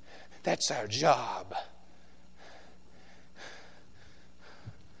 That's our job.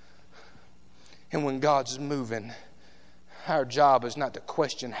 And when God's moving, our job is not to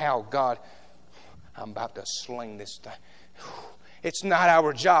question how God... I'm about to sling this thing. It's not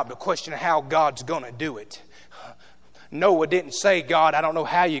our job to question how God's going to do it. Noah didn't say, God, I don't know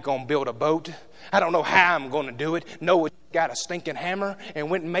how you're going to build a boat. I don't know how I'm going to do it. Noah got a stinking hammer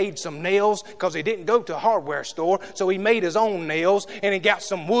and went and made some nails because he didn't go to a hardware store. So he made his own nails and he got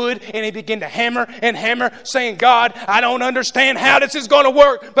some wood and he began to hammer and hammer, saying, God, I don't understand how this is going to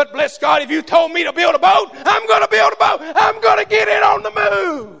work. But bless God, if you told me to build a boat, I'm going to build a boat. I'm going to get in on the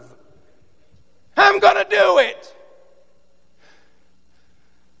move. I'm going to do it.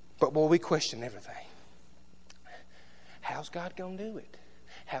 But boy, we question everything. How's God going to do it?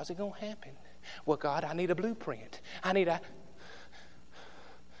 How's it going to happen? Well, God, I need a blueprint. God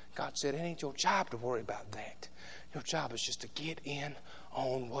said, it ain't your job to worry about that. Your job is just to get in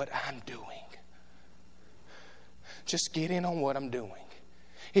on what I'm doing. Just get in on what I'm doing.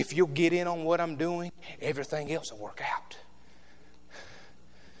 If you'll get in on what I'm doing, everything else will work out.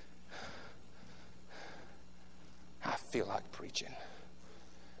 I feel like preaching.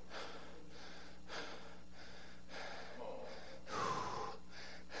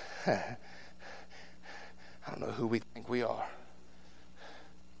 I don't know who we think we are.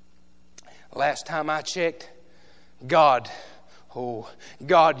 Last time I checked, God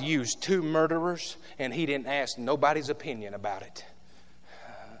used 2 murderers and He didn't ask nobody's opinion about it.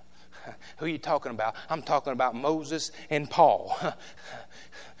 Who are you talking about? I'm talking about Moses and Paul.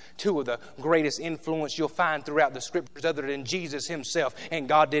 2 of the greatest influence you'll find throughout the Scriptures other than Jesus Himself. And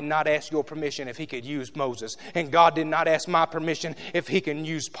God did not ask your permission if He could use Moses. And God did not ask my permission if He can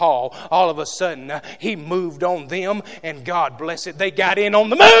use Paul. All of a sudden, He moved on them, and God bless it, they got in on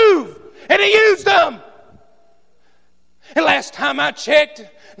the move, and He used them. And last time I checked,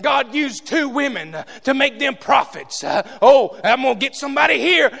 God used 2 women to make them prophets. I'm going to get somebody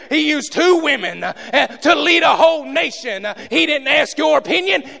here. He used 2 women to lead a whole nation. He didn't ask your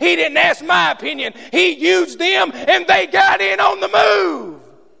opinion. He didn't ask my opinion. He used them and they got in on the move.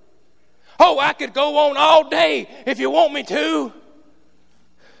 Oh, I could go on all day if you want me to.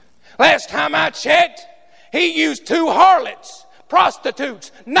 Last time I checked, He used 2 harlots,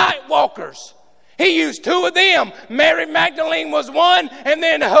 prostitutes, night walkers. He used two of them. Mary Magdalene was one, and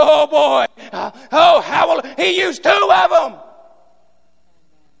then, oh boy, he used two of them.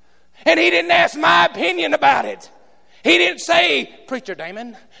 And he didn't ask my opinion about it. He didn't say, Preacher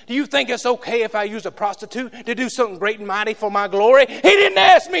Damon, do you think it's okay if I use a prostitute to do something great and mighty for my glory? He didn't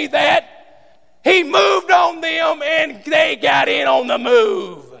ask me that. He moved on them and they got in on the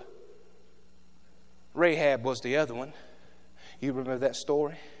move. Rahab was the other one. You remember that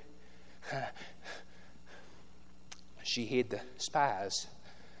story? She hid the spies.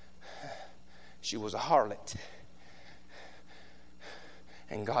 She was a harlot.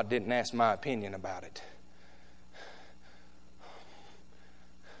 And God didn't ask my opinion about it.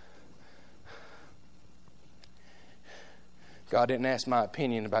 God didn't ask my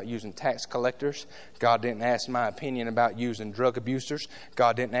opinion about using tax collectors. God didn't ask my opinion about using drug abusers.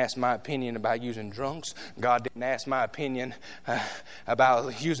 God didn't ask my opinion about using drunks. God didn't ask my opinion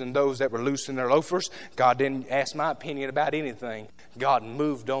about using those that were loose in their loafers. God didn't ask my opinion about anything. God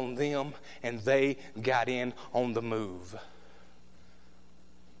moved on them and they got in on the move.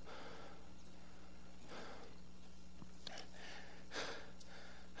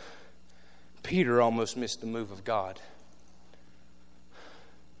 Peter almost missed the move of God.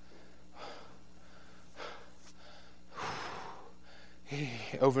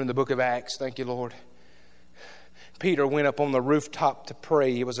 Over in the book of Acts, thank you, Lord. Peter went up on the rooftop to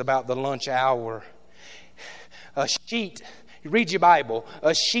pray. It was about the lunch hour. A sheet, you read your Bible,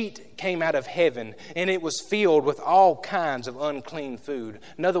 a sheet came out of heaven and it was filled with all kinds of unclean food.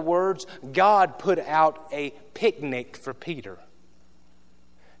 In other words, God put out a picnic for Peter.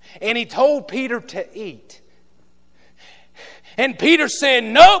 And he told Peter to eat. And Peter said,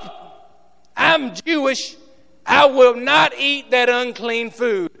 nope, I'm Jewish. I will not eat that unclean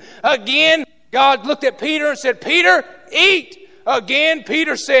food. Again, God looked at Peter and said, Peter, eat. Again,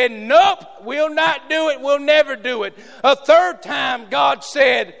 Peter said, nope, we'll not do it. We'll never do it. A third time, God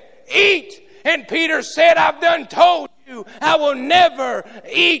said, eat. And Peter said, I've done told you, I will never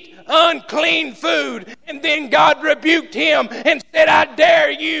eat unclean food. And then God rebuked him and said, I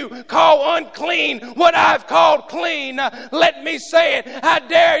dare you call unclean what I've called clean. Let me say it. I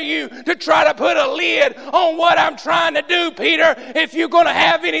dare you to try to put a lid on what I'm trying to do, Peter. If you're going to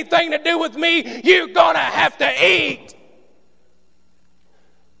have anything to do with me, you're going to have to eat.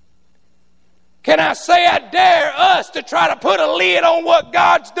 Can I say I dare us to try to put a lid on what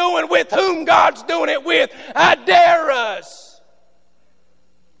God's doing with whom God's doing it with? I dare us.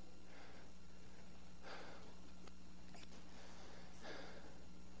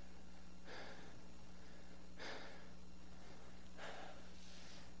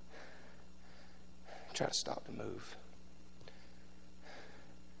 Try to stop the move.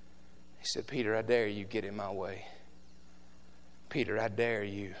 He said, Peter, I dare you get in my way. Peter, I dare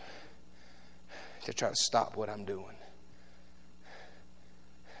you to try to stop what I'm doing.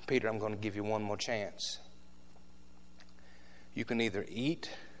 Peter, I'm going to give you one more chance. You can either eat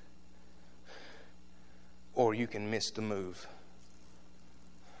or you can miss the move.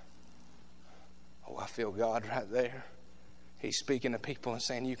 Oh, I feel God right there. He's speaking to people and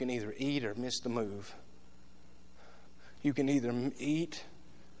saying you can either eat or miss the move. You can either eat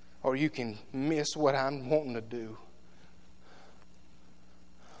or you can miss what I'm wanting to do.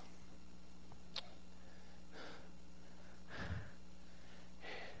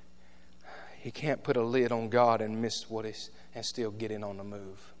 You can't put a lid on God and miss what is and still get in on the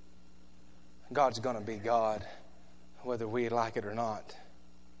move. God's going to be God, whether we like it or not.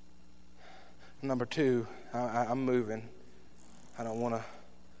 Number two, I'm moving. I don't want to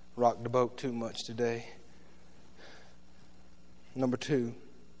rock the boat too much today. Number two,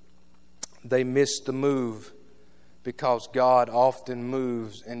 they missed the move because God often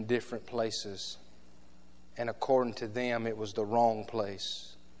moves in different places. And according to them, it was the wrong place.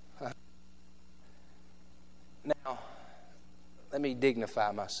 Now, let me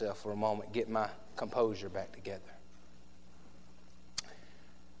dignify myself for a moment, get my composure back together.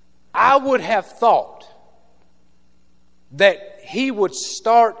 I would have thought that he would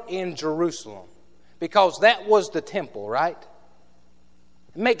start in Jerusalem because that was the temple, right?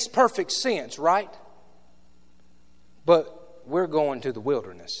 It makes perfect sense, right? But we're going to the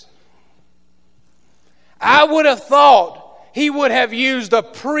wilderness. I would have thought he would have used a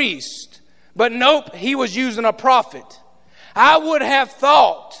priest. But nope, he was using a prophet. I would have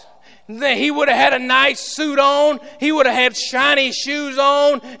thought that he would have had a nice suit on, he would have had shiny shoes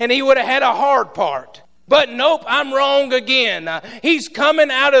on, and he would have had a hard part. But nope, I'm wrong again. He's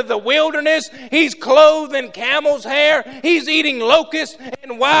coming out of the wilderness. He's clothed in camel's hair. He's eating locusts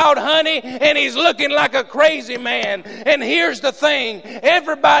and wild honey. And he's looking like a crazy man. And here's the thing.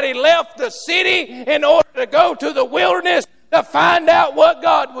 Everybody left the city in order to go to the wilderness to find out what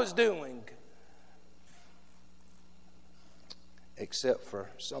God was doing. Except for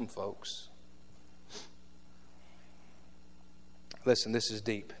some folks. Listen, this is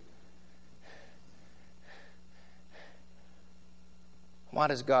deep. Why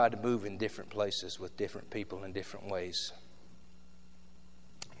does God move in different places with different people in different ways?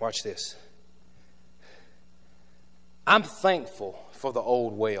 Watch this. I'm thankful for the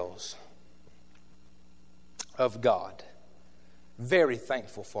old wells of God. Very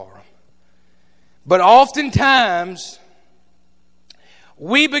thankful for them. But oftentimes,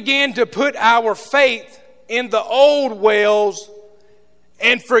 we begin to put our faith in the old wells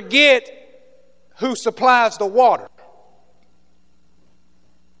and forget who supplies the water.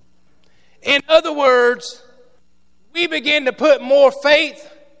 In other words, we begin to put more faith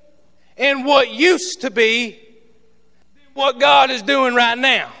in what used to be than what God is doing right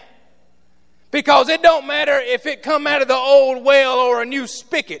now. Because it don't matter if it come out of the old well or a new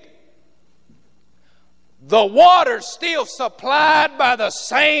spigot. The water's still supplied by the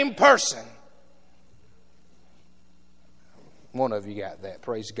same person. One of you got that.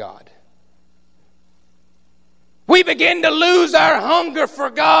 Praise God. We begin to lose our hunger for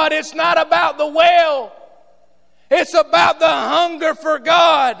God. It's not about the well. It's about the hunger for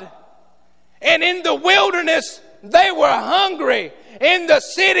God. And in the wilderness, they were hungry. In the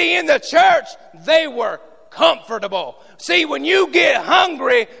city, in the church, they were comfortable. See, when you get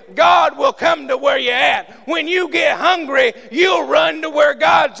hungry, God will come to where you're at. When you get hungry, you'll run to where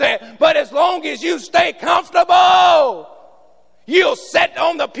God's at. But as long as you stay comfortable, you'll sit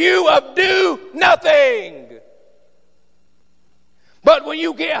on the pew of do nothing. But when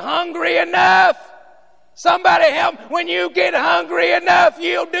you get hungry enough, somebody help, when you get hungry enough,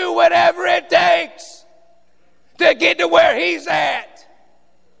 you'll do whatever it takes to get to where He's at.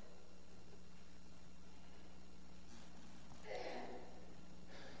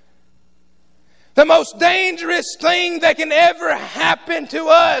 The most dangerous thing that can ever happen to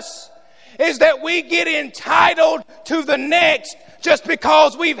us is that we get entitled to the next just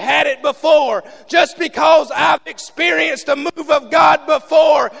because we've had it before. Just because I've experienced a move of God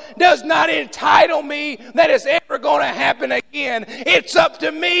before does not entitle me that it's ever going to happen again. It's up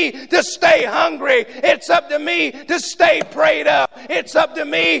to me to stay hungry. It's up to me to stay prayed up. It's up to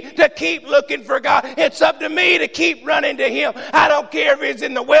me to keep looking for God. It's up to me to keep running to Him. I don't care if He's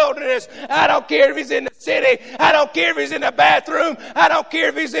in the wilderness. I don't care if He's in the city. I don't care if He's in the bathroom. I don't care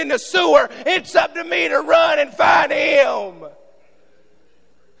if He's in the sewer. It's up to me to run and find Him.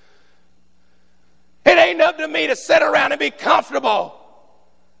 It ain't up to me to sit around and be comfortable.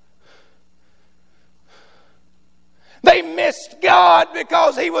 They missed God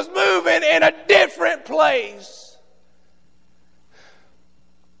because He was moving in a different place.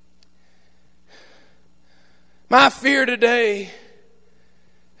 My fear today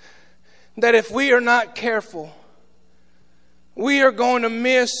that if we are not careful, we are going to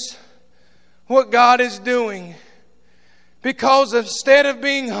miss what God is doing. Because instead of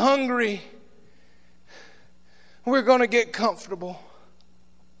being hungry, we're going to get comfortable.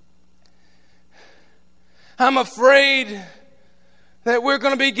 I'm afraid that we're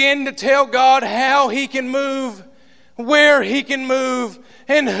going to begin to tell God how He can move, where He can move,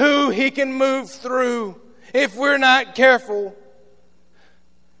 and who He can move through if we're not careful.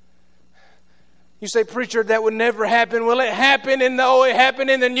 You say, preacher, that would never happen. Well, it happened in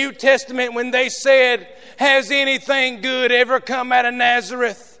the New Testament when they said, has anything good ever come out of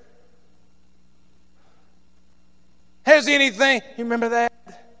Nazareth? Has anything, you remember that?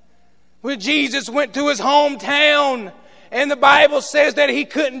 When Jesus went to His hometown and the Bible says that He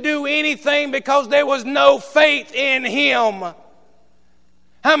couldn't do anything because there was no faith in Him.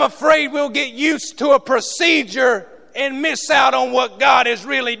 I'm afraid we'll get used to a procedure and miss out on what God is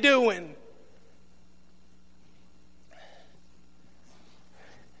really doing.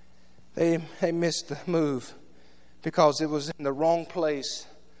 They missed the move because it was in the wrong place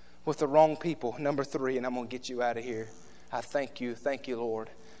with the wrong people. Number 3, and I'm going to get you out of here. I thank you, Lord.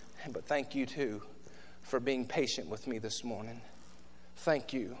 But thank you too for being patient with me this morning.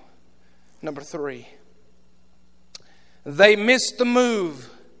 Thank you. Number 3, they missed the move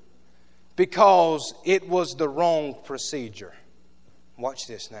because it was the wrong procedure. Watch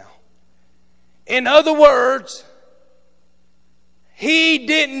this now. In other words, He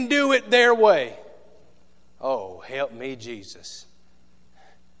didn't do it their way. Oh, help me, Jesus.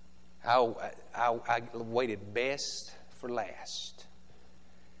 I waited best for last.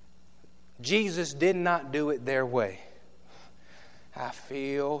 Jesus did not do it their way. I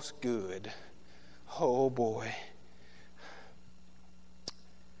feels good. Oh boy.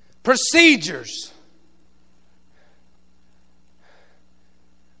 Procedures.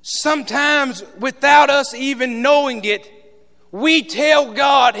 Sometimes without us even knowing it, we tell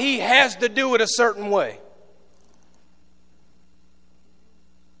God He has to do it a certain way.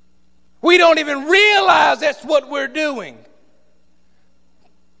 We don't even realize that's what we're doing.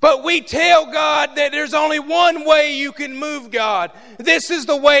 But we tell God that there's only one way you can move God. This is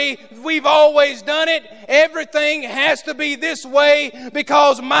the way we've always done it. Everything has to be this way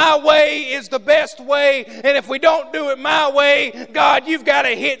because my way is the best way. And if we don't do it my way, God, you've got to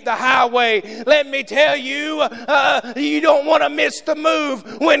hit the highway. Let me tell you, you don't want to miss the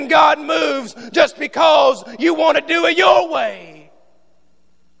move when God moves just because you want to do it your way.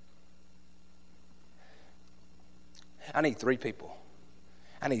 I need 3 people.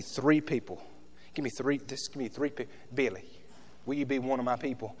 I need 3 people. Give me 3 people. Billy, will you be one of my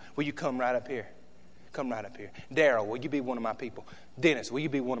people? Will you come right up here? Come right up here. Daryl, will you be one of my people? Dennis, will you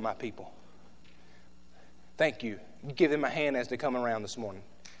be one of my people? Thank you. You give them a hand as they come around this morning.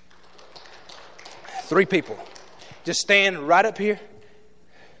 3 people. Just stand right up here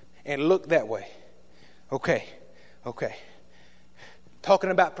and look that way. Okay. Talking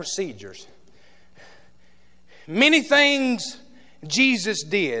about procedures. Many things Jesus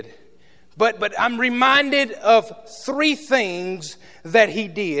did, but I'm reminded of 3 things that He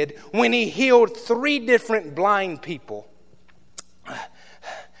did when He healed 3 different blind people.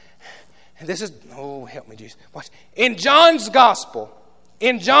 This is, oh, help me, Jesus. Watch. In John's Gospel,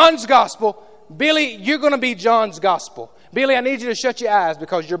 Billy, you're going to be John's Gospel. Billy, I need you to shut your eyes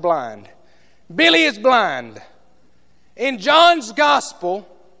because you're blind. Billy is blind. In John's Gospel,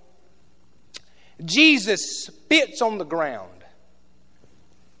 Jesus spits on the ground.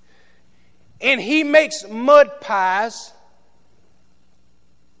 And He makes mud pies.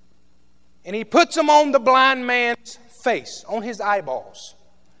 And He puts them on the blind man's face, on his eyeballs.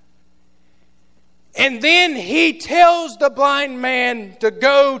 And then He tells the blind man to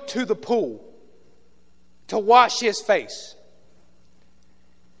go to the pool to wash his face.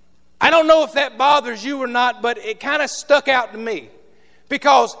 I don't know if that bothers you or not, but it kind of stuck out to me.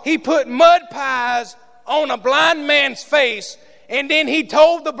 Because He put mud pies on a blind man's face, and then He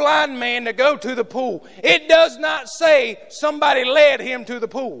told the blind man to go to the pool. It does not say somebody led him to the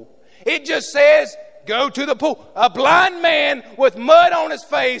pool. It just says, go to the pool. A blind man with mud on his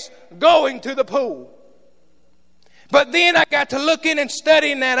face going to the pool. But then I got to looking and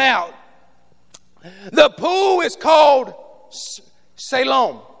studying that out. The pool is called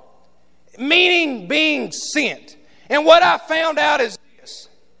Siloam, meaning being sent. And what I found out is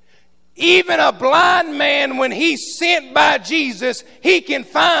even a blind man, when he's sent by Jesus, he can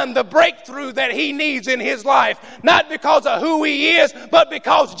find the breakthrough that he needs in his life. Not because of who he is, but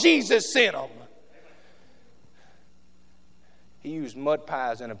because Jesus sent him. He used mud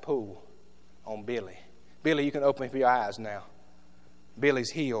pies in a pool on Billy. Billy, you can open up your eyes now.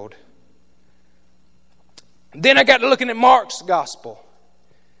 Billy's healed. Then I got to looking at Mark's Gospel.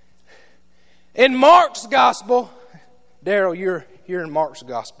 In Mark's Gospel, Daryl, you're in Mark's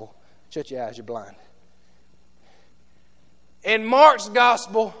Gospel. Shut your eyes, you're blind. In Mark's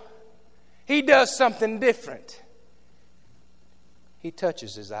Gospel, he does something different. He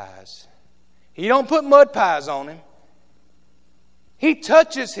touches his eyes. He don't put mud pies on him. He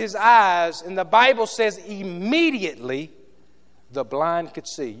touches his eyes, and the Bible says immediately the blind could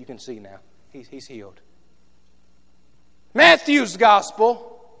see. You can see now. He's healed. Matthew's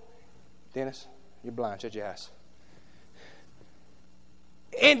Gospel. Dennis, you're blind. Shut your eyes.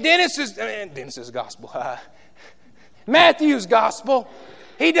 In Dennis's Gospel, Matthew's Gospel,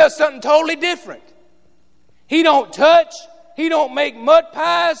 he does something totally different. He don't touch, he don't make mud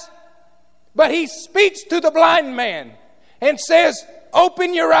pies, but he speaks to the blind man and says,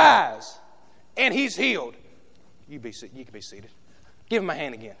 open your eyes, and he's healed. You can be seated. Give him a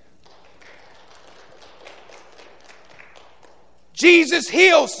hand again. Jesus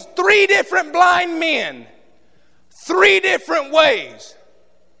heals 3 different blind men, 3 different ways.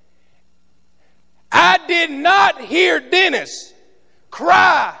 I did not hear Dennis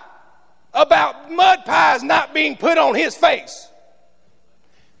cry about mud pies not being put on his face.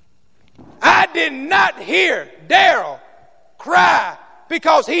 I did not hear Daryl cry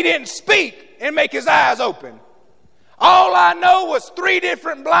because he didn't speak and make his eyes open. All I know was 3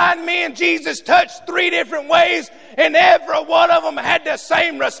 different blind men Jesus touched 3 different ways, and every one of them had the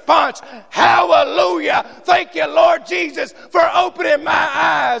same response. Hallelujah. Thank you, Lord Jesus, for opening my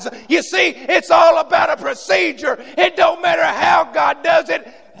eyes. You see, it's all about a procedure. It don't matter how God does it.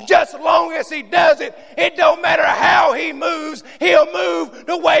 Just as long as He does it, it don't matter how He moves. He'll move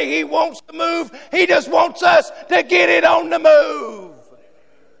the way He wants to move. He just wants us to get it on the move.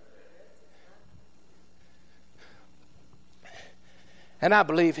 And I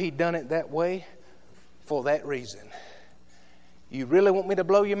believe He done it that way for that reason. You really want me to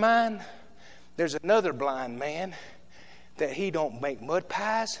blow your mind? There's another blind man that he don't make mud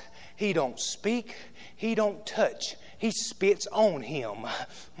pies, he don't speak, he don't touch. He spits on him.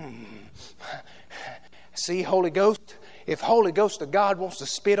 See, Holy Ghost, if Holy Ghost of God wants to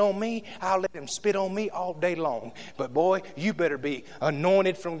spit on me, I'll let Him spit on me all day long. But boy, you better be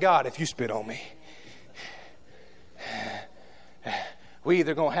anointed from God if you spit on me. We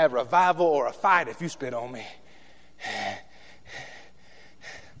either going to have revival or a fight if you spit on me.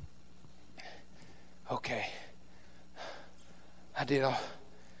 Okay. I did all.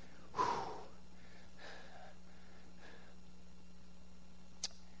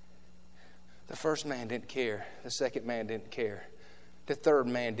 The first man didn't care. The second man didn't care. The third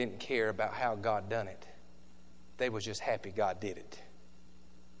man didn't care about how God done it. They was just happy God did it.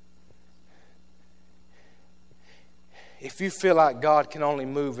 If you feel like God can only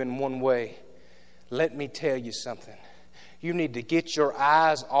move in one way, let me tell you something. You need to get your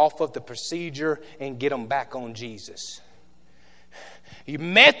eyes off of the procedure and get them back on Jesus. Your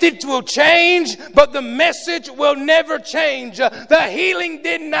methods will change, but the message will never change. The healing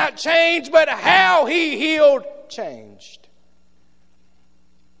did not change, but how He healed changed.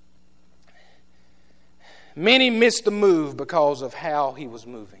 Many missed the move because of how He was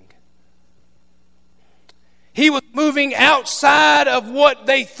moving. He was moving outside of what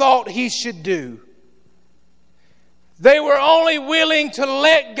they thought He should do. They were only willing to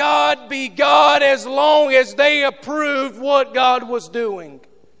let God be God as long as they approved what God was doing.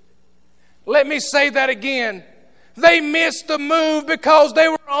 Let me say that again. They missed the move because they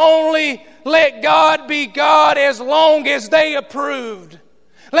were only let God be God as long as they approved.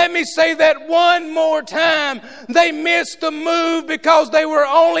 Let me say that one more time. They missed the move because they were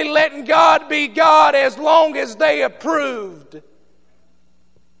only letting God be God as long as they approved.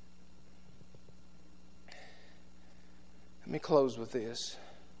 Let me close with this.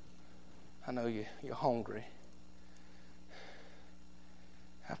 I know you're hungry.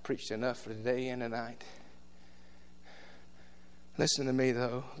 I've preached enough for today and tonight. Listen to me,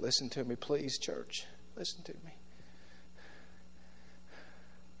 though. Listen to me, please, church. Listen to me.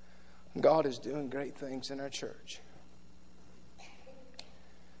 God is doing great things in our church.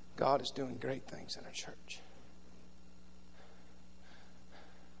 God is doing great things in our church.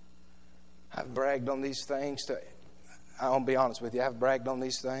 I've bragged on these things I'll be honest with you, I've bragged on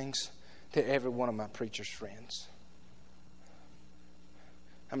these things to every one of my preacher's friends.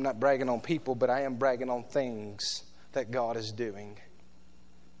 I'm not bragging on people, but I am bragging on things that God is doing.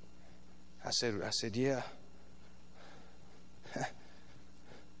 I said, yeah.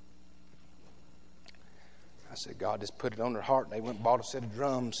 I said, God just put it on their heart. They went and bought a set of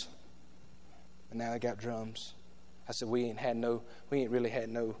drums. And now they got drums. I said, we ain't really had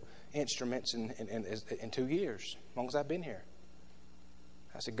no instruments in 2 years, as long as I've been here.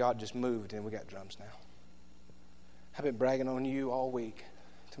 I said, God just moved and we got drums now. I've been bragging on you all week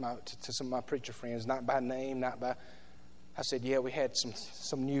to some of my preacher friends, not by name, not by. I said, yeah, we had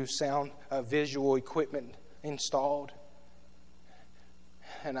some new sound visual equipment installed.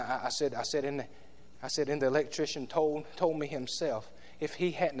 And I said, the electrician told me himself, if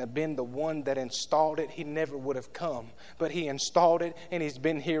he hadn't have been the one that installed it, he never would have come. But he installed it, and he's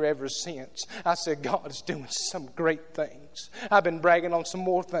been here ever since. I said, God is doing some great things. I've been bragging on some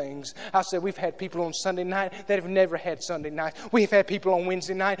more things. I said, we've had people on Sunday night that have never had Sunday night. We've had people on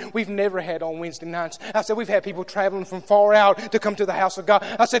Wednesday night we've never had on Wednesday nights. I said, we've had people traveling from far out to come to the house of God.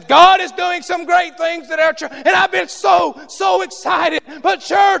 I said, God is doing some great things at our church. And I've been so excited. But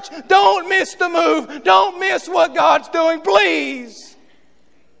church, don't miss the move. Don't miss what God's doing, please.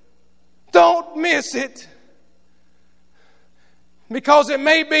 Don't miss it. Because it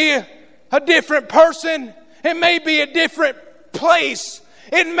may be a different person. It may be a different place.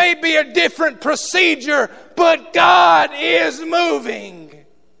 It may be a different procedure. But God is moving.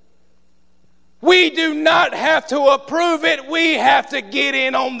 We do not have to approve it. We have to get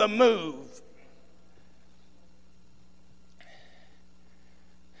in on the move.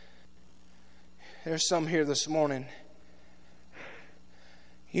 There's some here this morning.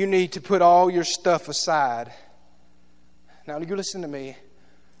 You need to put all your stuff aside Now you listen to me.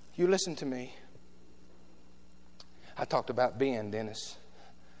 You listen to me. I talked about Ben, Dennis.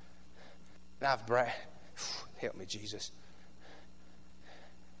 And help me, Jesus.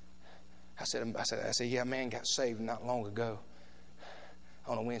 I said, yeah, a man got saved not long ago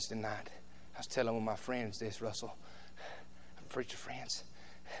on a Wednesday night. I was telling one of my friends this, Russell, preacher friends.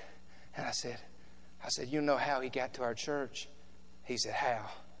 And I said, you know how he got to our church? He said, how?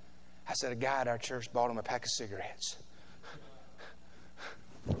 I said, a guy at our church bought him a pack of cigarettes.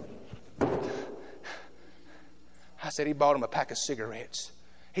 I said, he bought him a pack of cigarettes.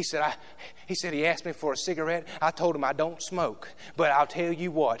 He said, he asked me for a cigarette. I told him I don't smoke. But I'll tell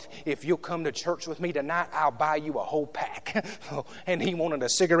you what, if you'll come to church with me tonight, I'll buy you a whole pack. And he wanted a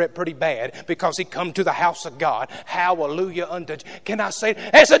cigarette pretty bad because he come to the house of God. Hallelujah unto. Can I say,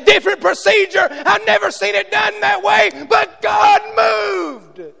 it's a different procedure. I've never seen it done that way. But God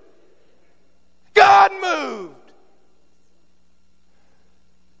moved. God moved.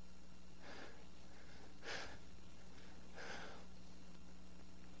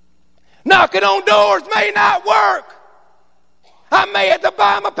 Knocking on doors may not work. I may have to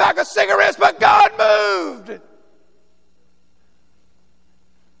buy him a pack of cigarettes, but God moved.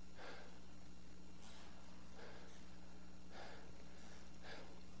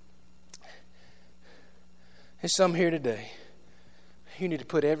 There's some here today. You need to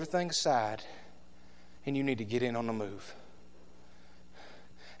put everything aside and you need to get in on the move.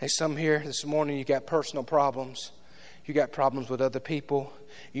 There's some here this morning, you got personal problems. You got problems with other people.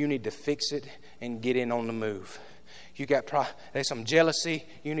 You need to fix it and get in on the move. You got there's some jealousy.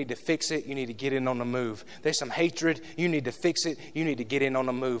 You need to fix it. You need to get in on the move. There's some hatred. You need to fix it. You need to get in on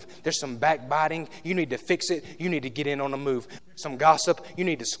the move. There's some backbiting. You need to fix it. You need to get in on the move. Some gossip. You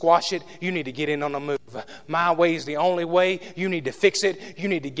need to squash it. You need to get in on the move. My way is the only way. You need to fix it. You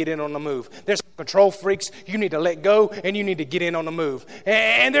need to get in on the move. There's some control freaks. You need to let go and you need to get in on the move.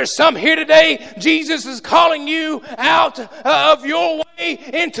 And there's some here today. Jesus is calling you out of your way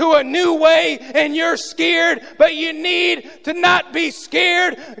into a new way, and you're scared, but you need to not be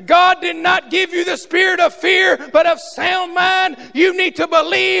scared. God did not give you the spirit of fear, but of sound mind. You need to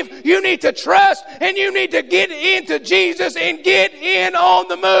believe, you need to trust, and you need to get into Jesus and get in on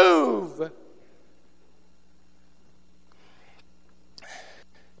the move.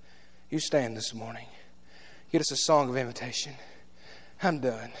 You stand this morning. Get us a song of invitation. I'm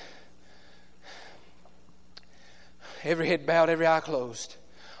done. Every head bowed, every eye closed,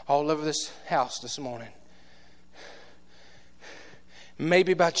 all over this house this morning.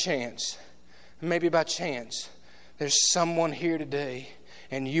 Maybe by chance, there's someone here today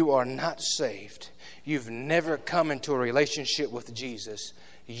and you are not saved. You've never come into a relationship with Jesus.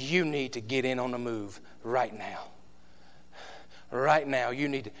 You need to get in on the move right now. Right now, you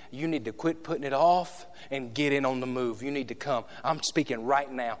need to quit putting it off and get in on the move. You need to come. I'm speaking right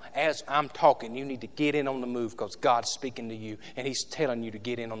now. As I'm talking, you need to get in on the move because God's speaking to you and He's telling you to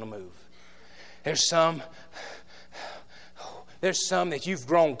get in on the move. There's some that you've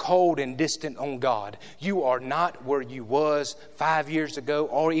grown cold and distant on God. You are not where you was 5 years ago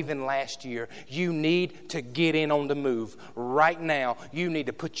or even last year. You need to get in on the move right now. You need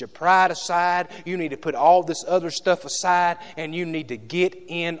to put your pride aside. You need to put all this other stuff aside, and you need to get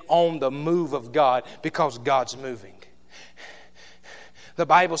in on the move of God because God's moving. The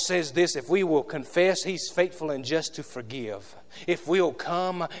Bible says this: if we will confess, He's faithful and just to forgive. If we'll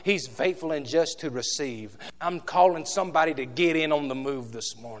come, He's faithful and just to receive. I'm calling somebody to get in on the move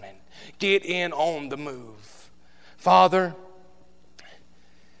this morning. Get in on the move. Father,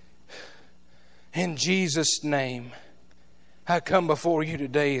 in Jesus' name, I come before you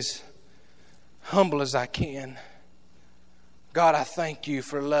today as humble as I can. God, I thank you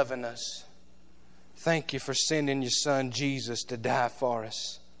for loving us. Thank you for sending your Son Jesus to die for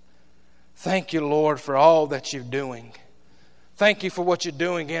us. Thank you, Lord, for all that you're doing. Thank you for what you're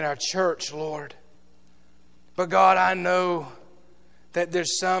doing in our church, Lord. But God, I know that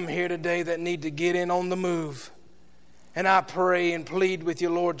there's some here today that need to get in on the move. And I pray and plead with you,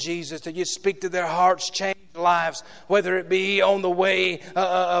 Lord Jesus, that you speak to their hearts, change lives, whether it be on the way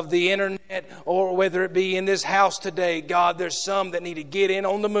of the internet or whether it be in this house today. God, there's some that need to get in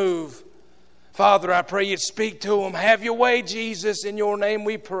on the move. Father, I pray you'd speak to them. Have your way, Jesus. In your name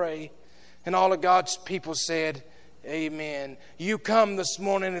we pray. And all of God's people said, amen. You come this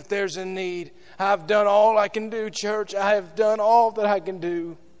morning if there's a need. I've done all I can do, church. I have done all that I can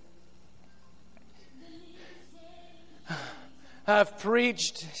do. I've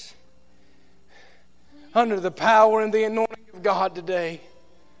preached under the power and the anointing of God today.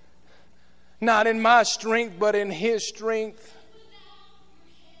 Not in my strength, but in His strength.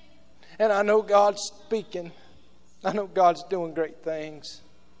 And I know God's speaking. I know God's doing great things.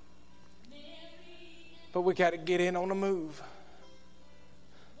 But we got to get in on the move.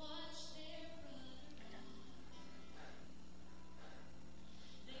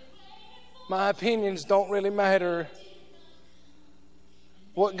 My opinions don't really matter.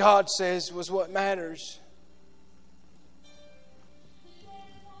 What God says was what matters.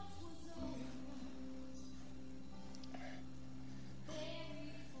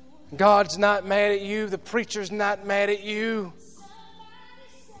 God's not mad at you. The preacher's not mad at you.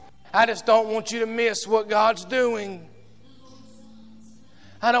 I just don't want you to miss what God's doing.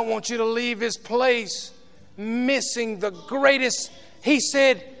 I don't want you to leave His place missing the greatest. He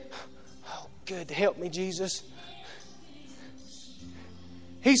said, oh, good, help me, Jesus.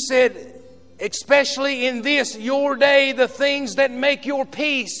 He said, especially in this, your day, the things that make your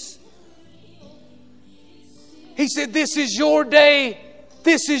peace. He said, this is your day.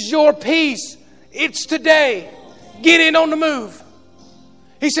 This is your peace. It's today. Get in on the move.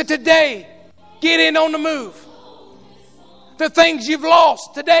 He said, today, get in on the move. The things you've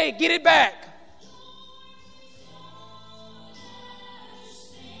lost today, get it back.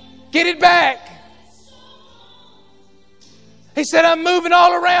 Get it back. He said, I'm moving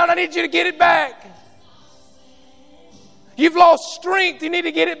all around. I need you to get it back. You've lost strength. You need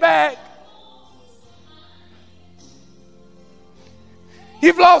to get it back.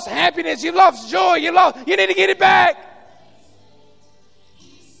 You've lost happiness. You've lost joy. You need to get it back.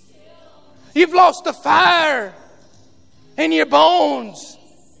 You've lost the fire in your bones.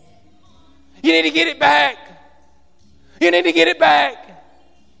 You need to get it back. You need to get it back.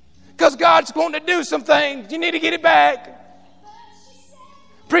 Because God's going to do some things. You need to get it back.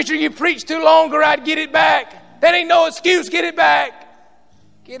 Preacher, you preached too long, or I'd get it back. That ain't no excuse. Get it back.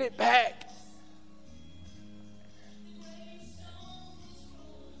 Get it back.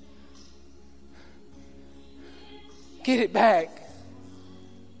 Get it back.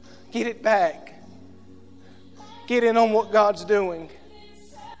 Get it back. Get in on what God's doing.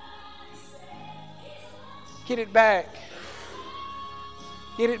 Get it back.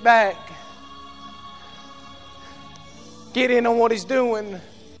 Get it back. Get in on what He's doing.